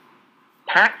year,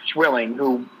 Pat Swilling,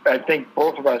 who I think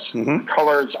both of us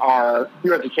colors are,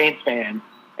 you as a Saints fan,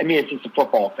 and me as just a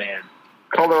football fan,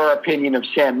 color our opinion of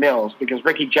Sam Mills, because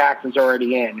Ricky Jackson's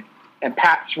already in, and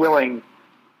Pat Swilling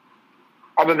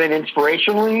other than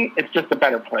inspirationally, it's just a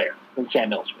better player than Sam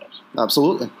Mills was.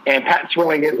 Absolutely. And Pat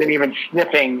Swilling isn't even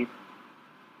sniffing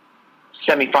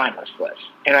semifinalist list.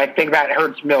 And I think that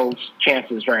hurts Mills'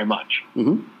 chances very much.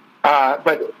 Mm-hmm.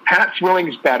 But Pat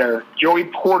Swilling's better. Joey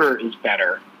Porter is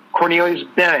better. Cornelius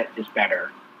Bennett is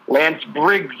better. Lance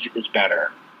Briggs is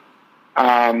better.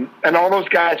 And all those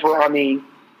guys were on the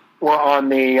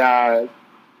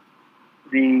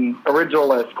original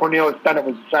list. Cornelius Bennett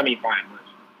was a semifinalist.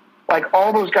 Like,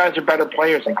 all those guys are better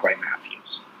players than Clay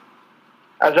Matthews.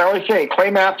 As I always say, Clay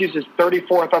Matthews is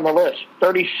 34th on the list.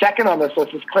 32nd on this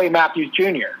list is Clay Matthews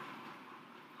Jr.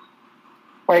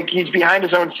 Like, he's behind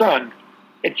his own son.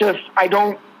 It's just,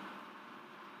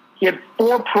 he had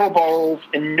 4 Pro Bowls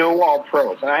and no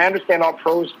All-Pros. And I understand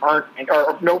All-Pros aren't,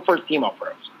 or no first-team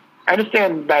All-Pros. I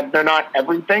understand that they're not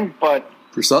everything, but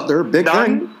for some, they're a big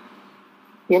thing.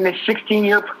 In his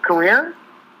 16-year career?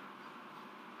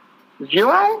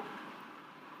 0?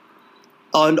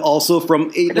 And also from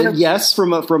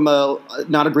a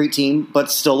not a great team,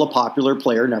 but still a popular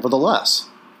player nevertheless.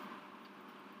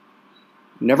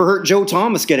 Never hurt Joe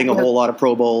Thomas getting a whole lot of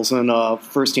Pro Bowls and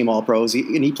first team All Pros,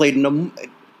 and he played on I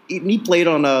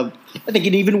think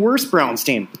an even worse Browns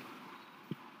team.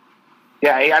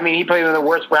 Yeah, I mean, he played in the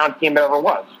worst Browns team that ever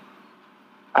was.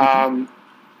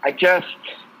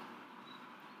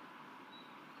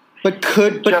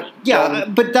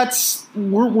 But that's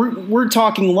we're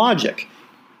talking logic.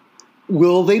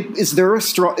 Will they? Is there a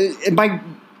strong? Am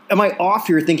I off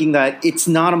here thinking that it's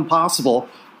not impossible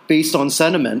based on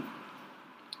sentiment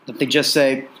that they just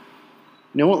say, you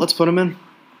know what, let's put him in?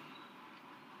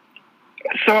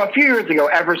 So a few years ago,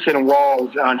 Everson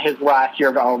Walls, on his last year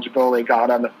of eligibility, got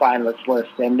on the finalist list,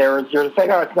 and you're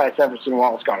saying, oh, it's nice, Everson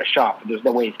Walls got a shot, but there's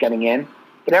no way he's getting in.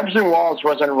 But Everson Walls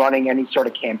wasn't running any sort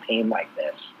of campaign like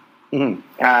this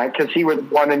because he was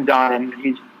one and done, and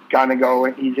he's going to go,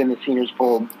 and he's in the seniors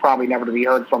pool, probably never to be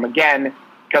heard from again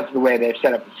because of the way they've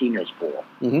set up the seniors pool.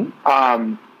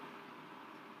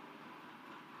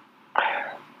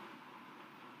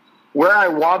 Where I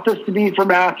want this to be for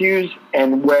Matthews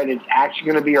and what it's actually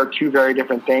going to be are two very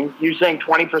different things. You're saying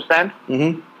 20%?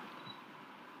 Mm-hmm.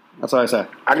 That's what I said.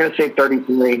 I'm going to say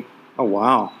 33. Oh,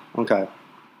 wow. Okay.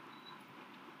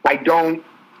 I don't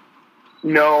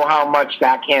know how much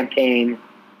that campaign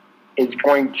is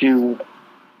going to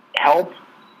help.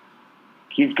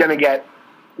 He's going to get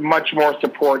much more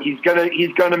support. He's going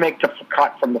to make the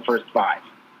cut from the first 5.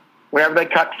 Whenever they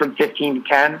cut from 15 to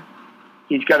 10,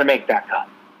 he's going to make that cut.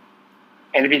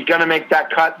 And if he's going to make that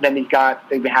cut, then they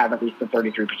have at least a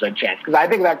 33% chance. Because I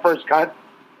think that first cut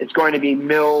is going to be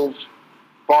Mills,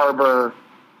 Barber,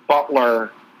 Butler,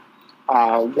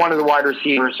 one of the wide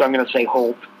receivers, so I'm going to say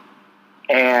Holt.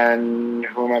 And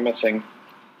who am I missing?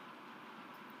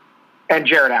 And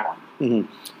Jared Allen.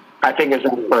 Mm-hmm. I think is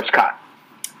the first cut.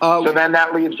 So then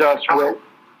that leaves us with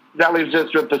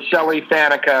Baselli,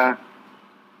 Faneca,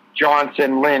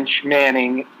 Johnson, Lynch,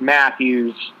 Manning,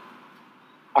 Matthews,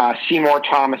 Seymour,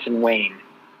 Thomas, and Wayne.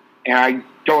 And I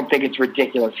don't think it's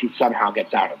ridiculous he somehow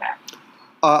gets out of that.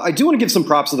 I do want to give some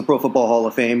props to the Pro Football Hall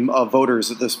of Fame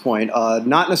voters at this point.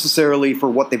 Not necessarily for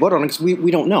what they vote on, because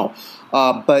we don't know.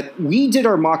 But we did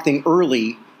our mock thing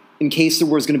early in case there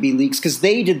was going to be leaks, because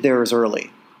they did theirs early.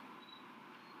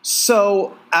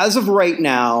 So as of right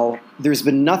now, there's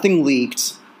been nothing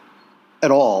leaked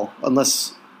at all,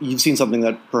 unless you've seen something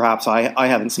that perhaps I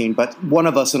haven't seen, but one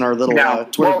of us in our little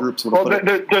Twitter groups would have put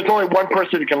it. There's only one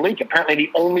person who can leak. Apparently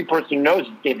the only person who knows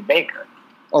is David Baker.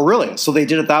 Oh, really? So they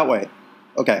did it that way?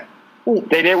 Okay. Well,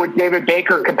 they did with David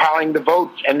Baker compiling the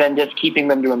votes and then just keeping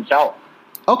them to himself.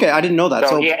 Okay, I didn't know that.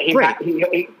 So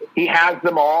great. He has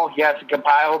them all. He has it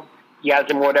compiled. He has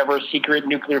them in whatever secret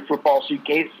nuclear football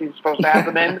suitcase he's supposed to have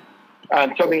them in.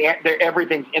 So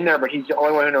everything's in there, but he's the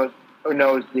only one who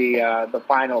knows the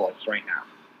finalists right now.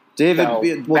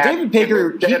 David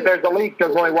Baker. If there's a leak,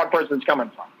 there's only one person it's coming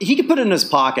from. He could put it in his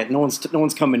pocket. No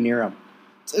one's coming near him.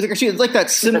 Actually, it's like that.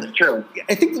 That's true.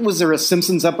 I think was there a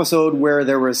Simpsons episode where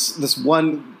there was this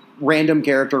one random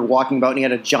character walking about and he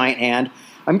had a giant hand.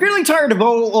 I'm really tired of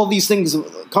all these things,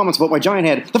 comments about my giant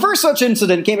hand. The first such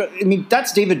incident came. I mean,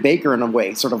 that's David Baker in a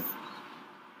way, sort of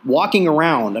walking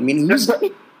around. I mean,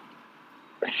 sorry.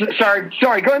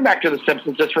 Going back to the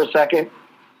Simpsons just for a second.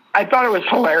 I thought it was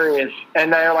hilarious,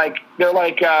 and they're like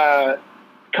Kamala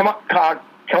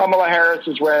Harris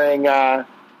is wearing the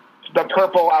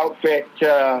purple outfit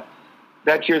that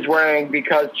she was wearing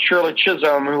because Shirley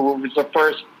Chisholm, who was the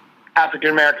first African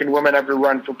American woman ever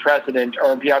run for president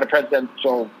or be on a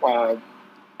presidential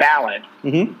ballot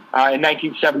in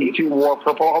 1972, wore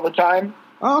purple all the time.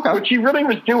 Oh, okay. What she really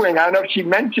was doing, I don't know if she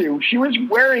meant to. She was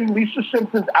wearing Lisa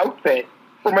Simpson's outfit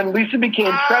from when Lisa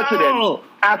became president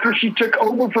after she took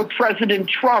over for President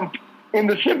Trump in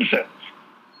The Simpsons.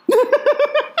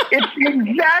 It's the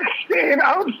exact same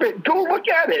outfit. Go look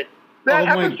at it. That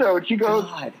episode, she goes,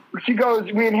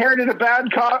 we inherited a bad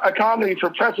economy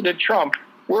for President Trump.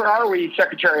 Where are we,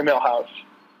 Secretary Milhouse?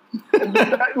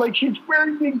 Like, she's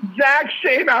wearing the exact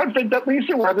same outfit that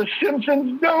Lisa wore. The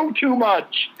Simpsons know too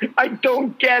much. I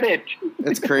don't get it.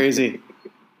 It's crazy.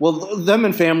 Well, them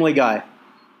and Family Guy.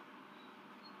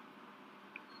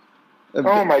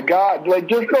 Oh my God! Like,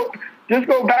 just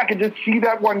go back and just see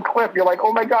that one clip. You're like,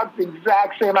 oh my God, it's the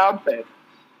exact same outfit.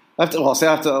 Like I was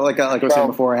saying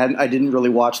before, I didn't really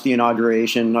watch the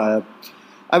inauguration.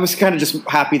 I was kind of just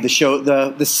happy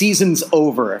the season's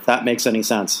over, if that makes any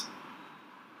sense.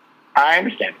 I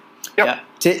understand. Yep.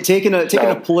 Yeah, taking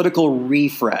a political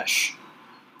refresh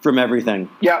from everything.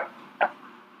 Yeah.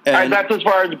 And that's as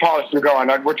far as the politics are going.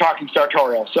 We're talking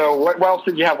sartorial. So what else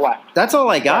did you have left? That's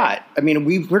all I got. I mean,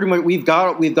 we've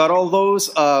got all those.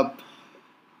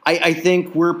 I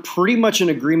think we're pretty much in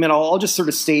agreement. I'll just sort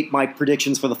of state my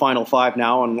predictions for the Final Five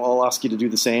now, and I'll ask you to do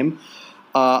the same.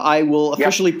 I will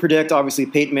officially predict, obviously,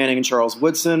 Peyton Manning and Charles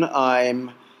Woodson.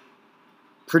 I'm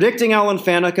predicting Alan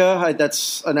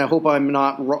Faneca. And I hope I'm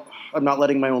not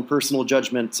letting my own personal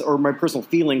judgment or my personal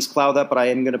feelings cloud that, but I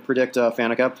am going to predict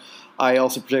Faneca. I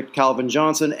also predict Calvin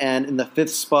Johnson, and in the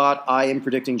fifth spot, I am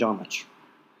predicting John Lynch.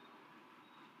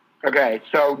 Okay,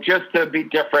 so just to be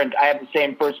different, I have the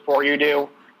same first four you do.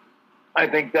 I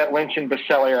think that Lynch and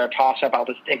Baselli are a toss-up. I'll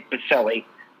just take Baselli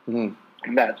in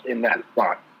that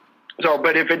spot. So,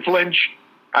 but if it's Lynch,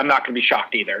 I'm not going to be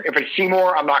shocked either. If it's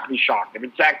Seymour, I'm not going to be shocked. If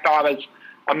it's Zach Thomas,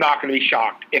 I'm not going to be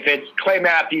shocked. If it's Clay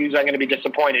Matthews, I'm going to be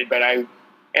disappointed,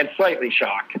 and slightly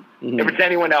shocked. Mm-hmm. If it's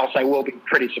anyone else, I will be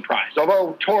pretty surprised.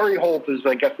 Although Torrey Holt is,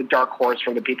 I guess, the dark horse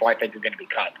for the people I think are going to be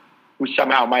cut, who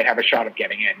somehow might have a shot of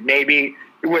getting in. Maybe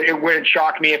it would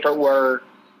shock me if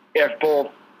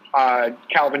both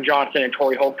Calvin Johnson and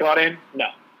Torrey Holt got in. No.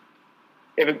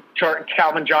 If it's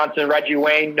Calvin Johnson and Reggie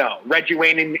Wayne, no. Reggie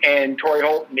Wayne and Torrey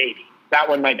Holt, maybe. That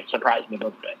one might surprise me a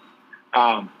little bit.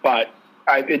 But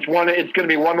it's going to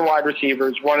be one of the wide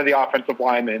receivers, one of the offensive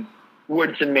linemen,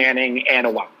 Woodson, Manning, and a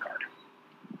wild card.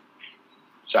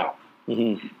 So,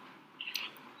 and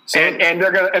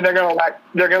they're going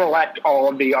to elect all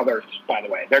of the others. By the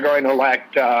way, they're going to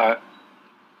elect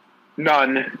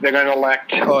Nunn. They're going to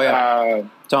elect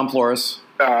Tom Flores.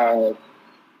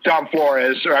 Tom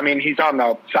Flores. I mean, he's on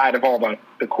the side of all the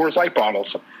Coors Light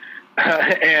bottles,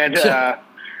 and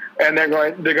they're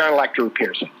going to elect Drew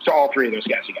Pearson. So all three of those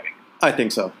guys are getting. I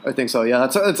think so. Yeah,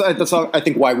 that's I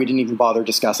think why we didn't even bother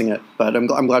discussing it. But I'm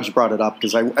glad you brought it up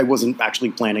because I wasn't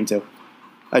actually planning to.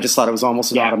 I just thought it was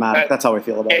almost an automatic. That's how I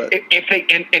feel about it.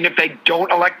 If they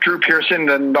don't elect Drew Pearson,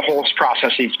 then the whole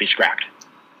process needs to be scrapped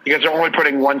because they're only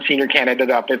putting one senior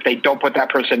candidate up. If they don't put that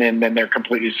person in, then they're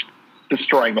completely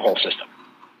destroying the whole system.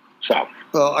 So,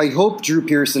 well, I hope Drew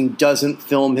Pearson doesn't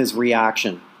film his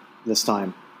reaction this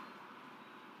time.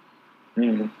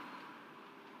 Mm-hmm.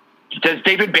 Does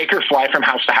David Baker fly from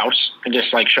house to house and just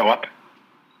show up?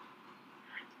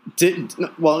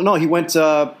 No, he went.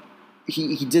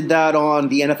 He did that on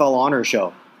the NFL Honor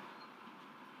Show.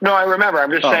 No, I remember.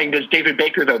 I'm just saying, does David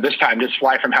Baker though this time just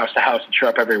fly from house to house and show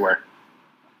up everywhere?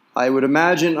 I would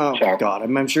imagine. Oh God,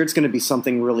 I'm sure it's going to be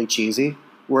something really cheesy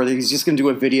where he's just going to do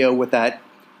a video with that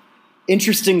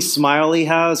interesting smile he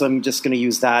has. I'm just going to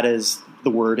use that as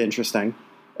the word interesting,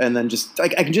 and then just I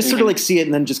can just sort of see it,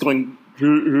 and then just going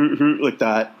like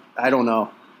that. I don't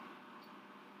know.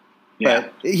 Yeah,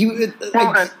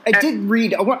 but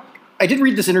I did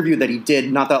read this interview that he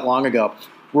did not that long ago,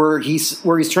 where he's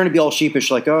trying to be all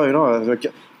sheepish, like, I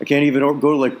can't even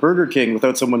go to Burger King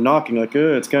without someone knocking.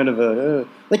 It's kind of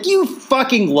you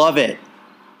fucking love it.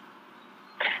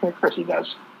 Of course he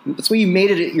does. That's why you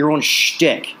made it your own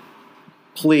shtick.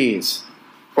 Please.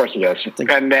 Of course he does.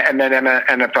 And then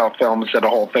NFL Films did a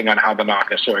whole thing on how the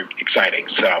knock is so exciting.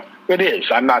 So it is.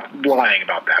 I'm not lying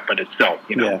about that, but it's still,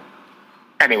 Yeah.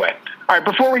 Anyway, all right,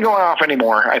 before we go off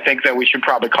anymore, I think that we should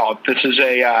probably call it. This is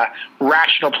a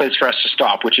rational place for us to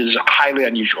stop, which is highly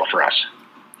unusual for us.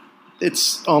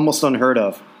 It's almost unheard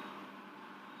of.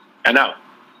 I know.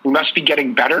 We must be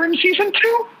getting better in season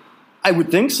 2? I would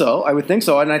think so.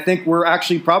 And I think we're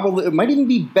actually it might even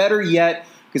be better yet,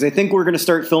 because I think we're going to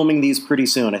start filming these pretty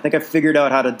soon. I think I've figured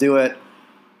out how to do it.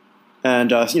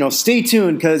 And, stay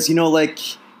tuned, because,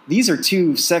 these are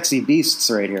two sexy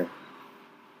beasts right here.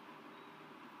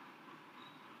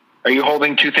 Are you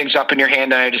holding two things up in your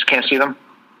hand and I just can't see them?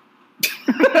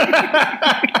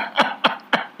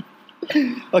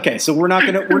 Okay, so we're not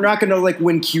gonna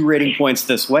win Q rating points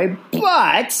this way,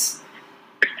 but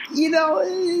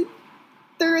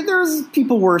there's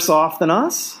people worse off than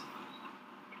us.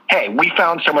 Hey, we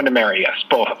found someone to marry us,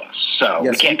 both of us, so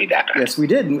we can't be that bad. Yes, we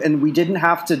did, and we didn't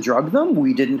have to drug them.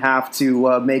 We didn't have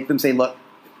to make them say, look,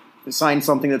 sign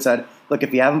something that said, look,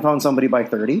 if you haven't found somebody by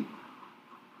 30,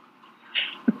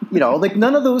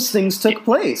 none of those things took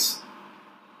place.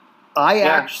 I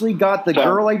actually got the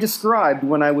girl I described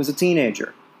when I was a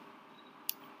teenager.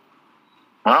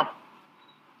 Huh?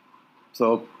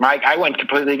 So I went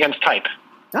completely against type.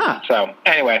 So,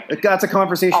 anyway. That's a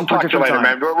conversation for a different time.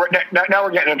 I'll talk to you later, man. Now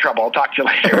we're getting in trouble. I'll talk to you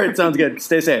later. All right, sounds good.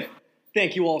 Stay safe.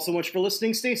 Thank you all so much for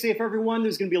listening. Stay safe, everyone.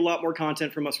 There's going to be a lot more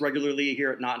content from us regularly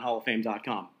here at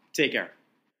NotInHallOfFame.com. Take care.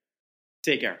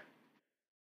 Take care.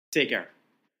 Take care.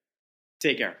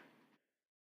 Take care.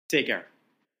 Take care.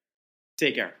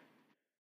 Take care.